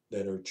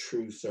 that are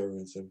true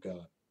servants of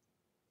God,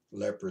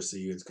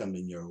 leprosy is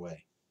coming your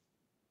way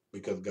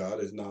because God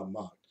is not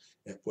mocked.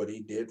 And what he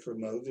did for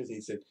Moses,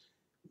 he said,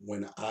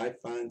 when I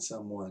find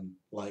someone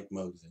like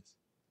Moses,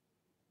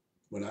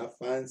 when I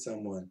find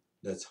someone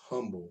that's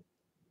humble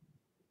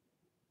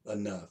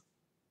enough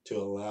to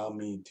allow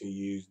me to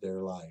use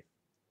their life,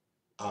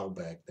 I'll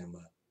back them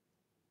up.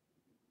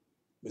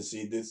 But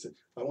see,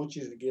 I want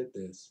you to get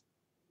this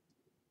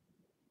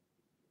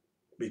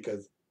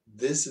because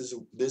this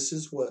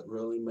is what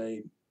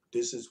really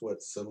this is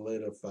what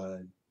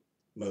solidified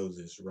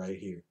Moses right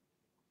here.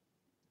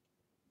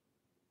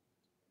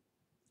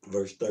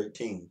 Verse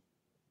 13.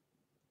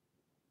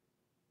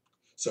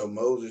 So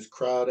Moses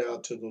cried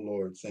out to the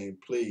Lord, saying,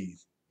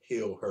 please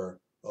heal her,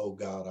 O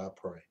God, I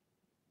pray.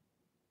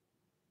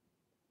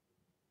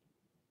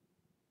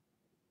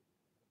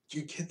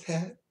 You get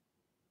that?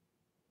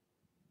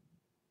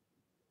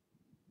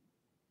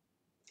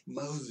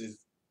 Moses,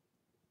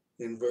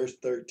 in verse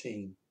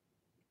 13,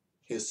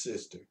 his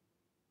sister,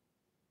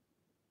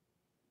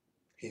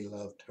 he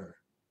loved her.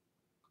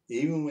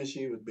 Even when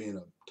she was being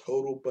a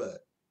total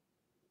butt,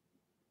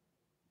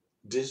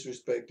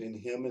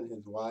 disrespecting him and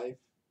his wife,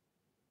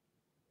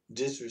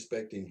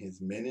 disrespecting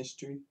his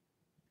ministry,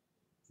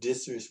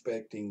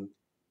 disrespecting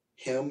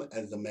him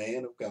as the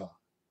man of God.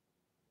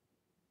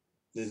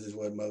 This is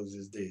what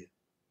Moses did.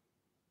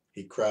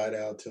 He cried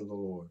out to the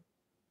Lord,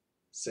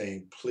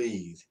 saying,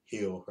 please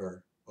heal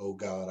her, O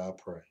God, I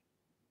pray.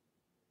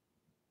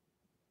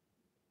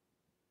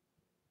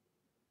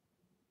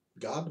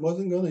 God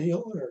wasn't going to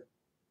heal her,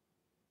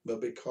 but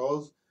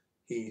because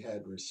he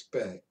had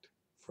respect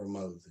for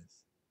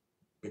Moses,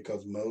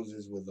 because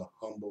Moses was a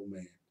humble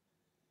man.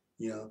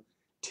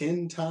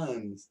 10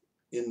 times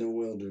in the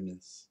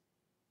wilderness,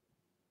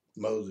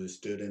 Moses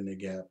stood in the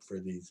gap for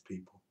these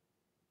people.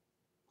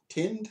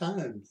 10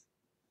 times.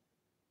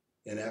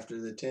 And after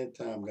the 10th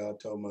time,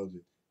 God told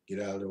Moses, get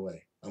out of the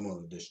way. I'm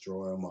going to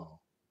destroy them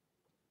all.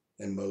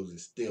 And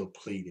Moses still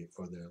pleaded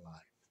for their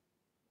life.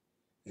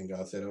 And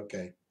God said,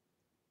 okay,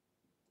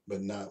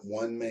 but not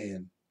one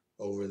man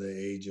over the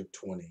age of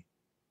 20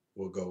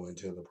 will go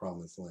into the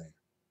promised land.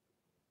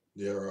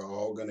 They're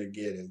all going to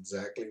get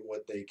exactly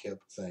what they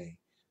kept saying.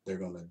 They're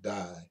going to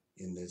die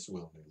in this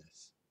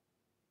wilderness.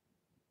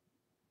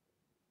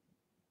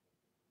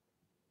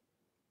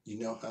 You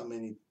know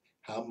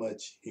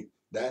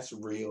that's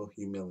real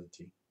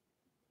humility.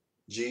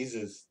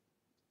 Jesus,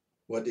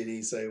 what did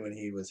he say when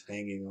he was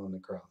hanging on the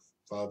cross?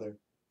 Father,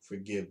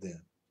 forgive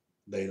them.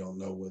 They don't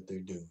know what they're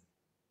doing.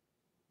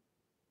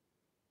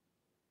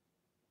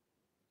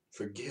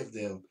 Forgive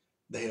them.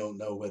 They don't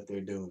know what they're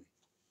doing.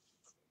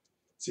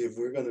 See, if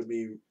we're going to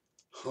be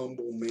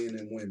humble men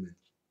and women,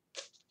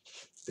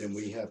 then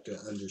we have to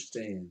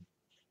understand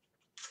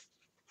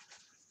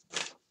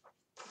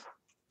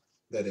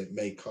that it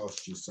may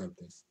cost you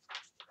something.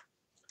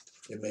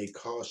 It may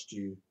cost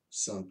you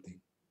something.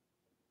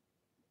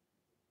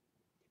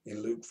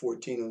 In Luke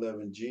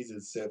 14:11,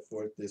 Jesus set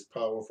forth this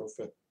powerful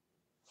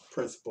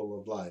principle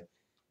of life.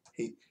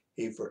 He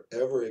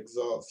forever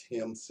exalts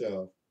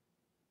himself.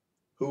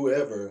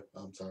 Whoever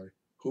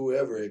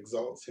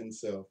exalts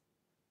himself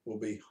will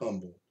be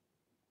humbled,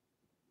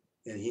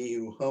 and he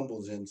who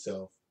humbles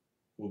himself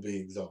will be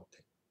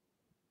exalted.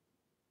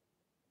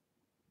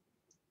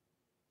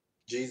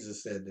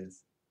 Jesus said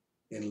this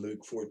in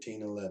Luke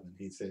 14:11.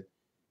 He said,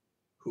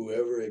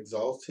 whoever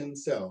exalts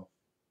himself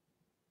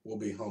will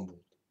be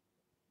humbled.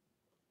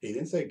 He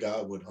didn't say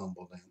God would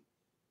humble them.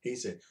 He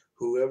said,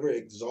 whoever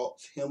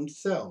exalts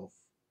himself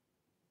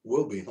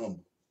will be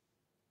humbled.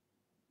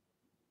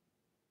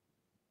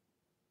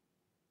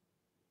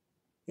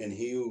 And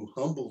he who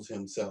humbles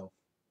himself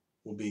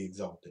will be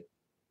exalted.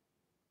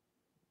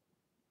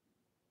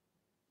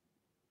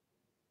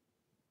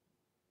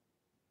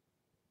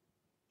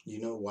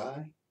 You know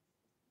why?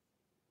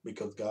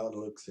 Because God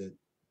looks at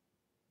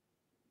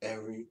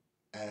every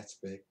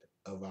aspect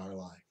of our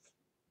life.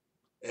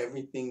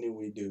 Everything that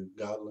we do,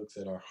 God looks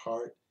at our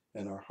heart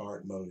and our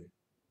heart motive.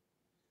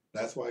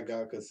 That's why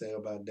God could say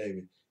about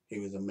David, he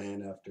was a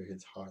man after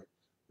his heart.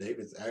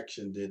 David's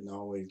action didn't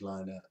always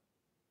line up.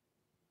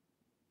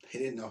 He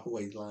didn't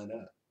always line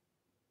up.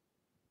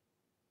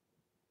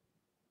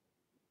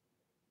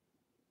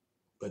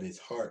 But his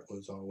heart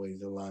was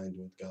always aligned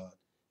with God.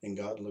 And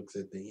God looks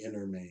at the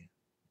inner man.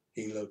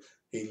 He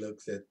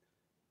looks at,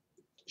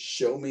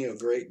 show me a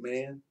great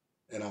man,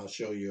 and I'll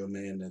show you a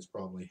man that's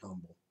probably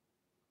humble.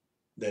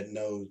 That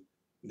knows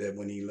that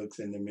when he looks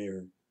in the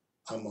mirror,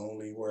 I'm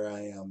only where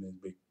I am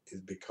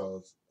is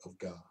because of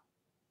God.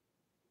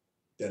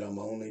 That I'm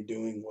only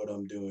doing what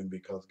I'm doing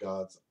because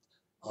God's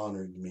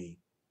honored me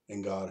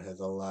and God has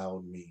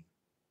allowed me.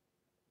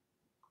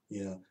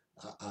 You know,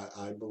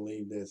 I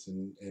believe this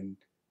and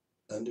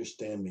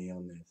understand me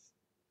on this.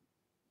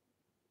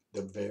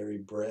 The very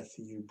breath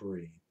you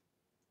breathe,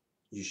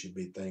 you should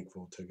be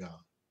thankful to God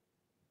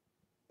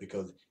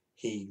because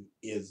he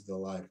is the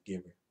life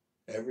giver.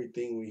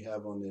 Everything we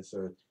have on this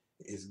earth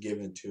is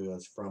given to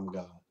us from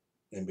God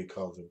and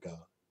because of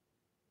God.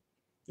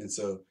 And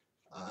so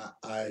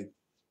I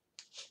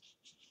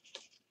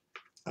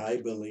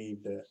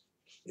believe that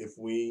if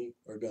we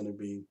are going to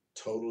be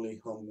totally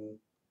humble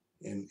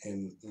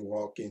and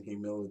walk in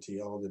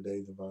humility all the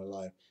days of our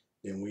life,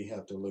 then we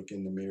have to look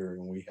in the mirror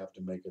and we have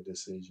to make a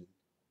decision.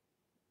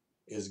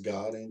 Is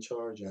God in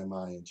charge or am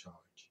I in charge?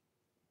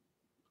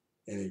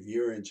 And if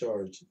you're in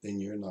charge, then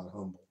you're not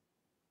humble.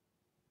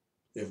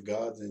 If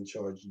God's in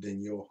charge,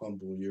 then you'll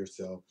humble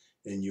yourself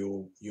and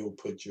you'll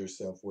put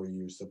yourself where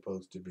you're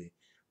supposed to be.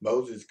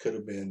 Moses could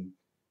have been,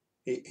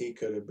 he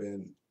could have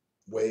been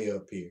way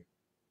up here.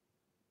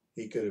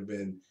 He could have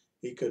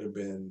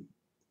been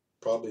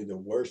probably the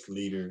worst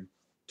leader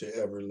to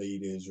ever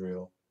lead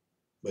Israel,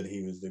 but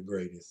he was the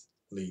greatest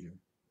leader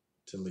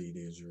to lead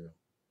Israel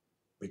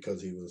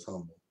because he was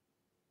humble.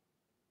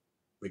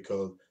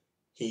 Because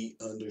he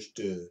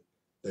understood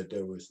that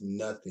there was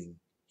nothing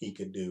he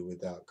could do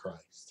without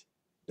Christ.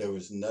 There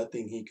was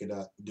nothing he could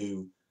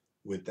do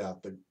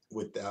without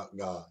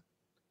God.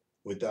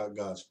 Without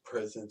God's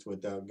presence,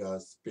 without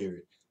God's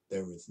spirit,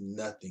 there was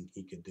nothing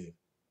he could do.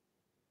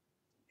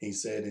 He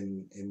said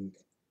in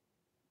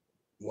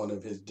one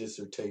of his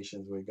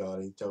dissertations with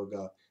God, he told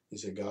God, he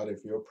said, God,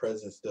 if your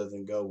presence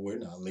doesn't go, we're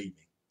not leaving.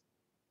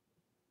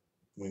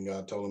 When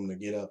God told him to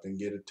get up and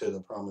get it to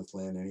the promised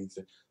land, and he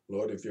said,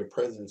 Lord, if your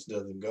presence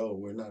doesn't go,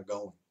 we're not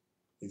going.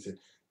 He said,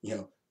 you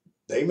know,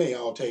 they may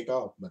all take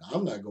off, but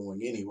I'm not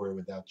going anywhere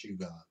without you,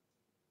 God.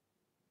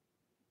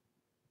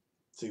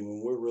 See,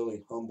 when we're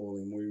really humble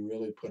and we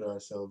really put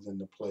ourselves in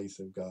the place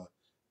of God,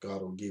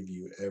 God will give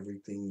you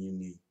everything you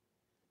need.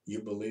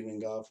 You believe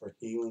in God for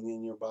healing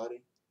in your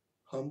body?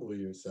 Humble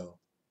yourself.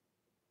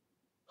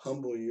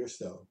 Humble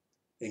yourself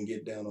and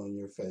get down on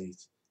your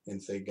face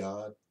and say,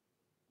 God,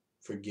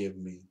 forgive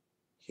me,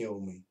 heal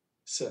me,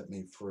 set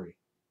me free.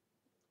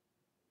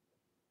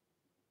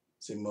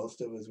 See,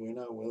 most of us, we're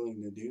not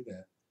willing to do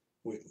that.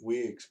 We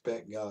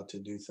expect God to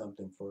do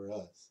something for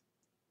us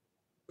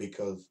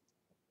because,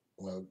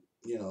 well,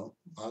 you know,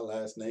 my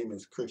last name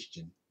is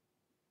Christian.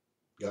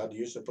 God,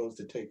 you're supposed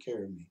to take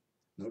care of me.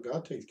 No,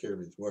 God takes care of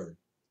his word.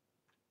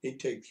 He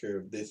takes care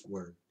of this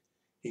word.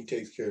 He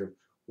takes care of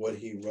what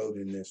he wrote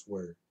in this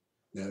word.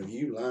 Now, if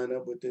you line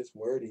up with this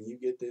word and you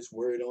get this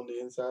word on the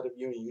inside of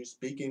you and you're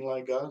speaking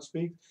like God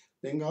speaks,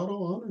 then God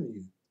will honor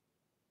you.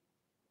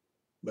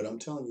 But I'm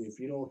telling you, if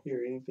you don't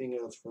hear anything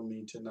else from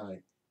me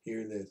tonight,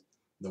 hear this.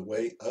 The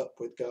way up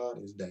with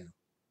God is down.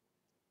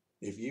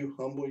 If you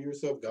humble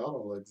yourself, God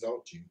will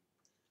exalt you.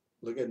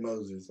 Look at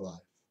Moses' life.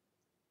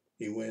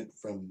 He went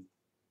from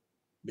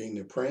being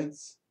the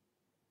prince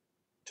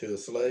to a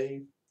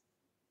slave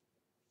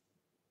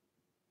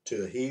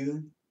to a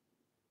heathen,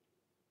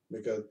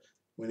 because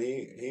when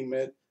he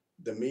met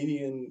the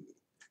median,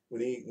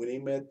 when he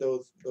met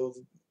those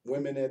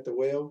women at the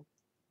well,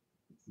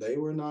 they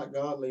were not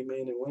godly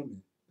men and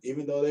women.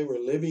 Even though they were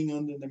living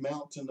under the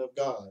mountain of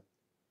God,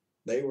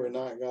 they were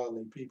not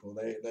godly people.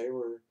 They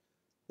were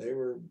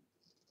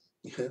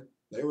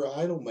they were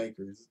idol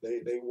makers.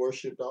 They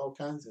worshipped all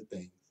kinds of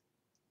things.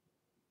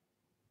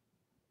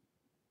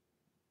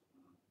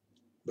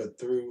 But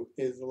through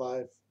his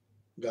life,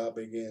 God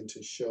began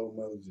to show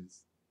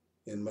Moses,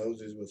 and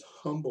Moses was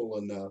humble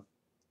enough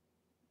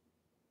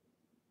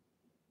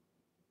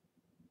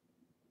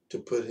to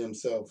put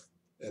himself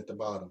at the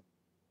bottom.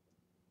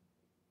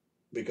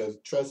 Because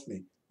trust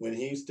me, when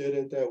he stood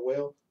at that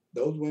well,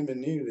 those women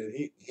knew that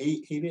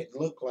he didn't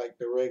look like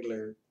the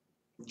regular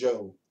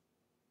Joe.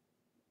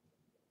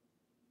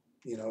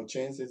 You know,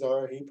 chances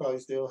are he probably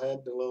still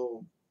had the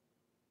little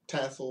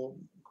tassel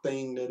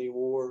thing that he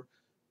wore.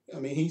 I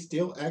mean, he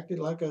still acted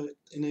like an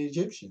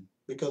Egyptian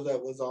because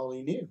that was all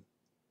he knew.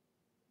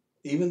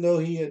 Even though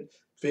he had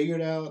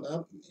figured out,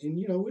 and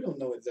you know, we don't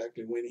know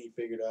exactly when he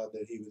figured out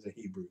that he was a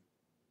Hebrew.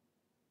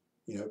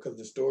 You know, because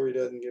the story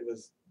doesn't give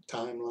us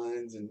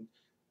timelines, and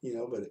you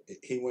know, but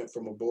he went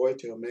from a boy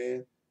to a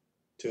man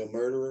to a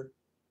murderer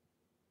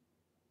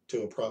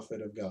to a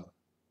prophet of God.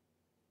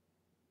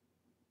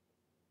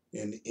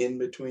 And in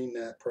between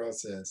that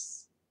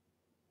process,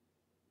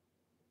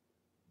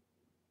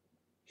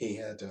 he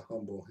had to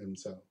humble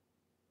himself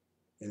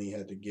and he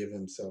had to give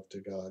himself to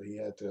God. He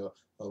had to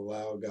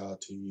allow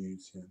God to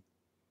use him.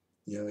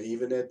 You know,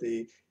 even at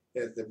the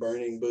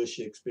burning bush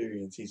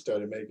experience, he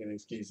started making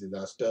excuses.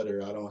 I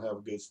stutter. I don't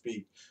have good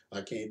speech.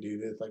 I can't do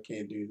this. I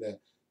can't do that.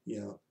 You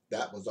know,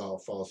 that was all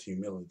false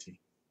humility.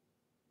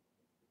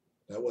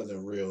 That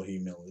wasn't real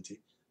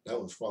humility.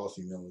 That was false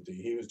humility.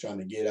 He was trying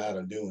to get out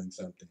of doing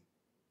something.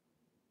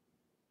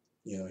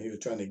 You know, he was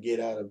trying to get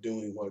out of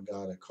doing what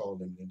God had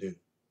called him to do.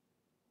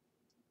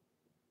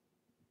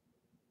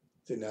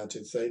 So now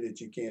to say that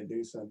you can't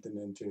do something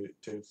and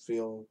to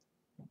feel,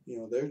 you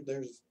know,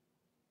 there's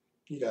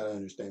you got to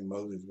understand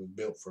Moses was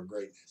built for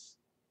greatness.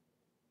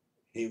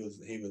 He was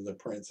the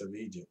prince of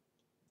Egypt.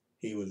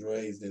 He was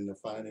raised in the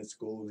finest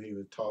schools. He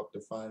was taught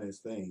the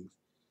finest things.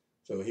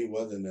 So he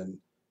wasn't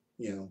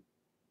you know,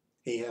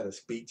 he had a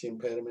speech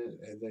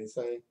impediment, as they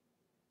say,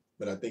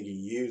 but I think he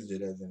used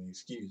it as an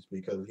excuse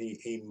because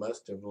he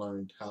must have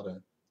learned how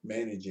to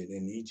manage it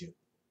in Egypt.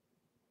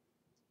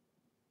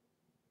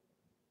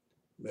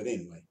 But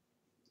anyway,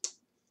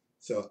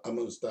 so I'm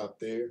gonna stop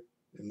there,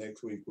 and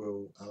next week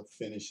I'll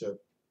finish up.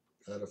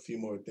 I got a few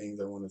more things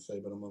I want to say,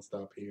 but I'm gonna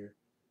stop here,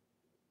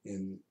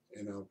 and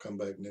I'll come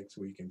back next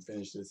week and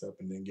finish this up,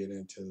 and then get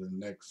into the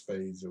next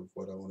phase of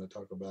what I want to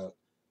talk about,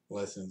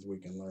 lessons we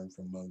can learn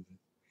from Moses.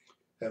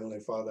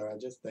 Heavenly Father, I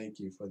just thank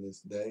you for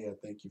this day. I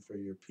thank you for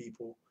your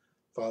people.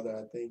 Father,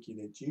 I thank you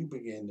that you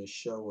begin to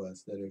show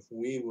us that if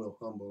we will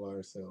humble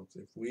ourselves,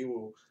 if we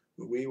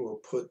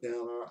will put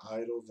down our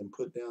idols and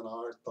put down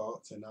our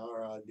thoughts and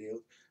our ideals,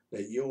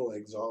 that you'll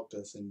exalt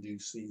us in due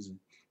season.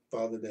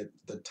 Father, that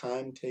the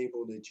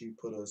timetable that you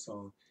put us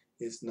on,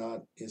 it's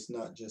not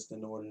just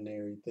an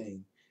ordinary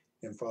thing.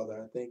 And Father,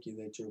 I thank you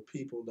that your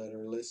people that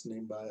are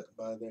listening by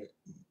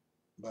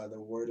the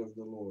word of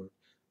the Lord.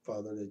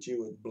 Father, that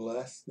you would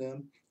bless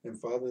them, and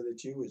Father,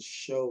 that you would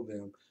show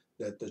them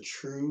that the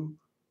true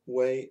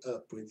way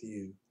up with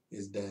you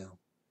is down.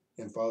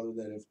 And Father,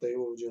 that if they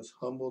will just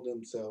humble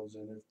themselves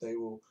and if they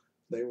will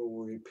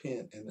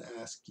repent and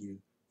ask you,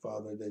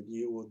 Father, that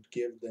you would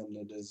give them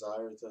the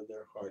desires of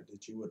their heart,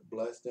 that you would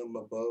bless them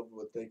above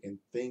what they can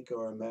think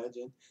or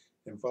imagine.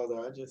 And Father,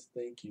 I just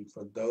thank you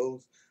for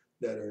those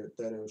that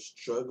are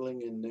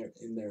struggling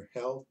in their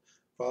health.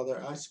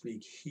 Father, I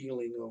speak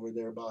healing over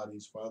their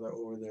bodies, Father,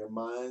 over their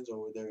minds,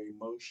 over their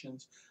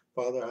emotions.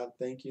 Father, I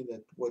thank you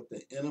that what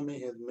the enemy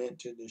has meant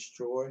to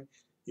destroy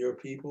your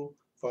people,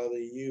 Father,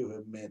 you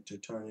have meant to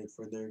turn it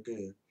for their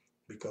good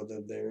because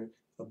of their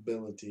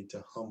ability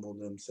to humble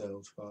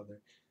themselves,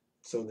 Father,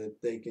 so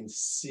that they can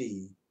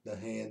see the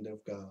hand of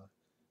God.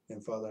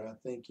 And Father, I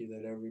thank you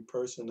that every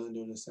person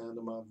under the sound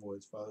of my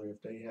voice, Father,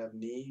 if they have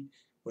need,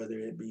 whether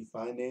it be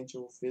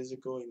financial,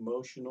 physical,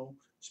 emotional,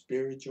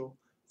 spiritual,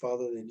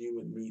 Father, that you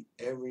would meet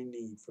every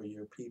need for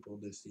your people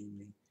this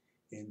evening.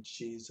 In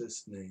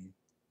Jesus' name,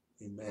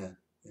 amen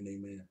and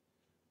amen.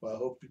 Well, I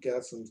hope you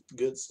got some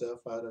good stuff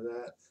out of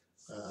that.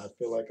 I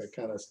feel like I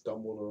kind of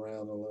stumbled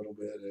around a little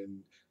bit. And,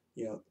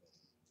 you know,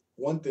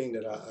 one thing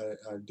that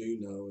I do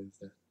know is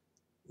that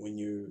when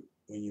you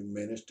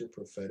minister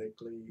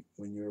prophetically,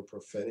 when you're a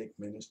prophetic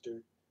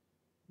minister,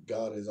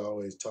 God is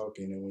always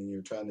talking. And when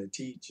you're trying to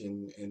teach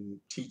and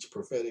teach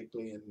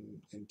prophetically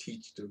and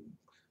teach the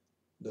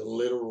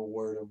literal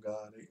word of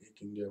God, it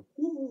can get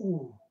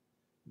whoo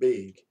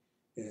big.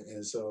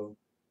 And so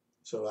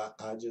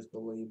I just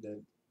believe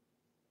that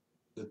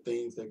the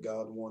things that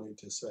God wanted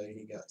to say,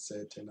 He got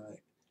said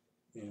tonight.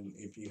 And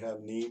if you have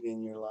need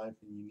in your life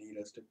and you need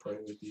us to pray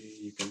with you,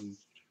 you can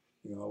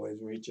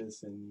always reach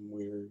us. And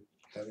we're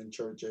having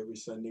church every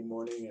Sunday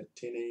morning at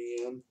 10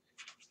 a.m.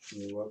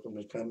 You're welcome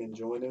to come and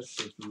join us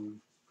if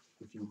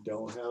you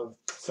don't have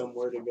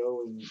somewhere to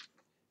go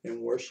and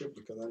worship,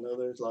 because I know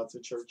there's lots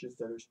of churches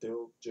that are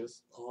still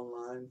just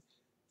online,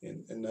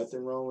 and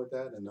nothing wrong with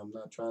that. And I'm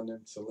not trying to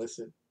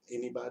solicit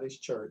anybody's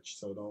church,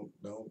 so don't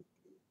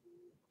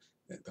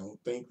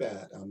think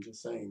that. I'm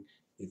just saying,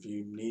 if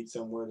you need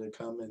somewhere to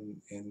come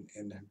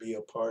and be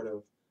a part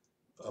of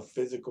a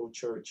physical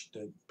church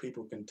that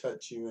people can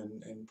touch you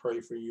and pray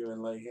for you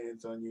and lay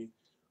hands on you,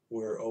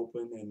 we're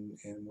open,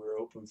 and we're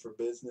open for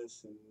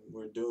business, and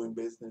we're doing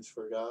business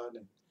for God.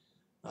 And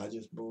I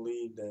just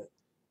believe that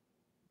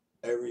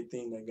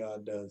everything that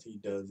God does, He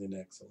does in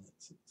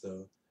excellence.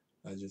 So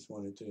I just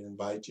wanted to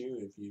invite you.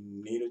 If you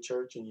need a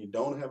church and you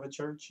don't have a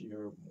church,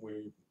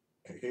 we're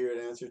here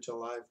at Answer to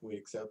Life. We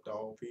accept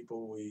all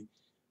people. We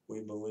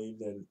believe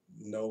that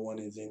no one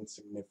is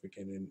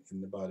insignificant in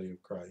the body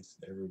of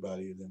Christ.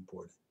 Everybody is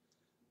important.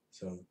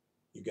 So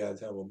you guys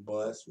have a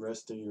blessed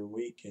rest of your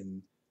week,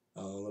 and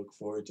I'll look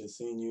forward to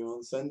seeing you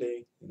on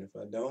Sunday. And if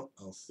I don't,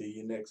 I'll see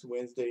you next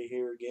Wednesday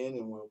here again,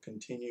 and we'll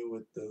continue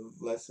with the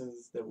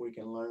lessons that we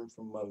can learn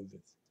from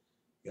Moses.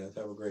 You guys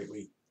have a great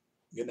week.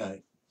 Good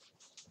night.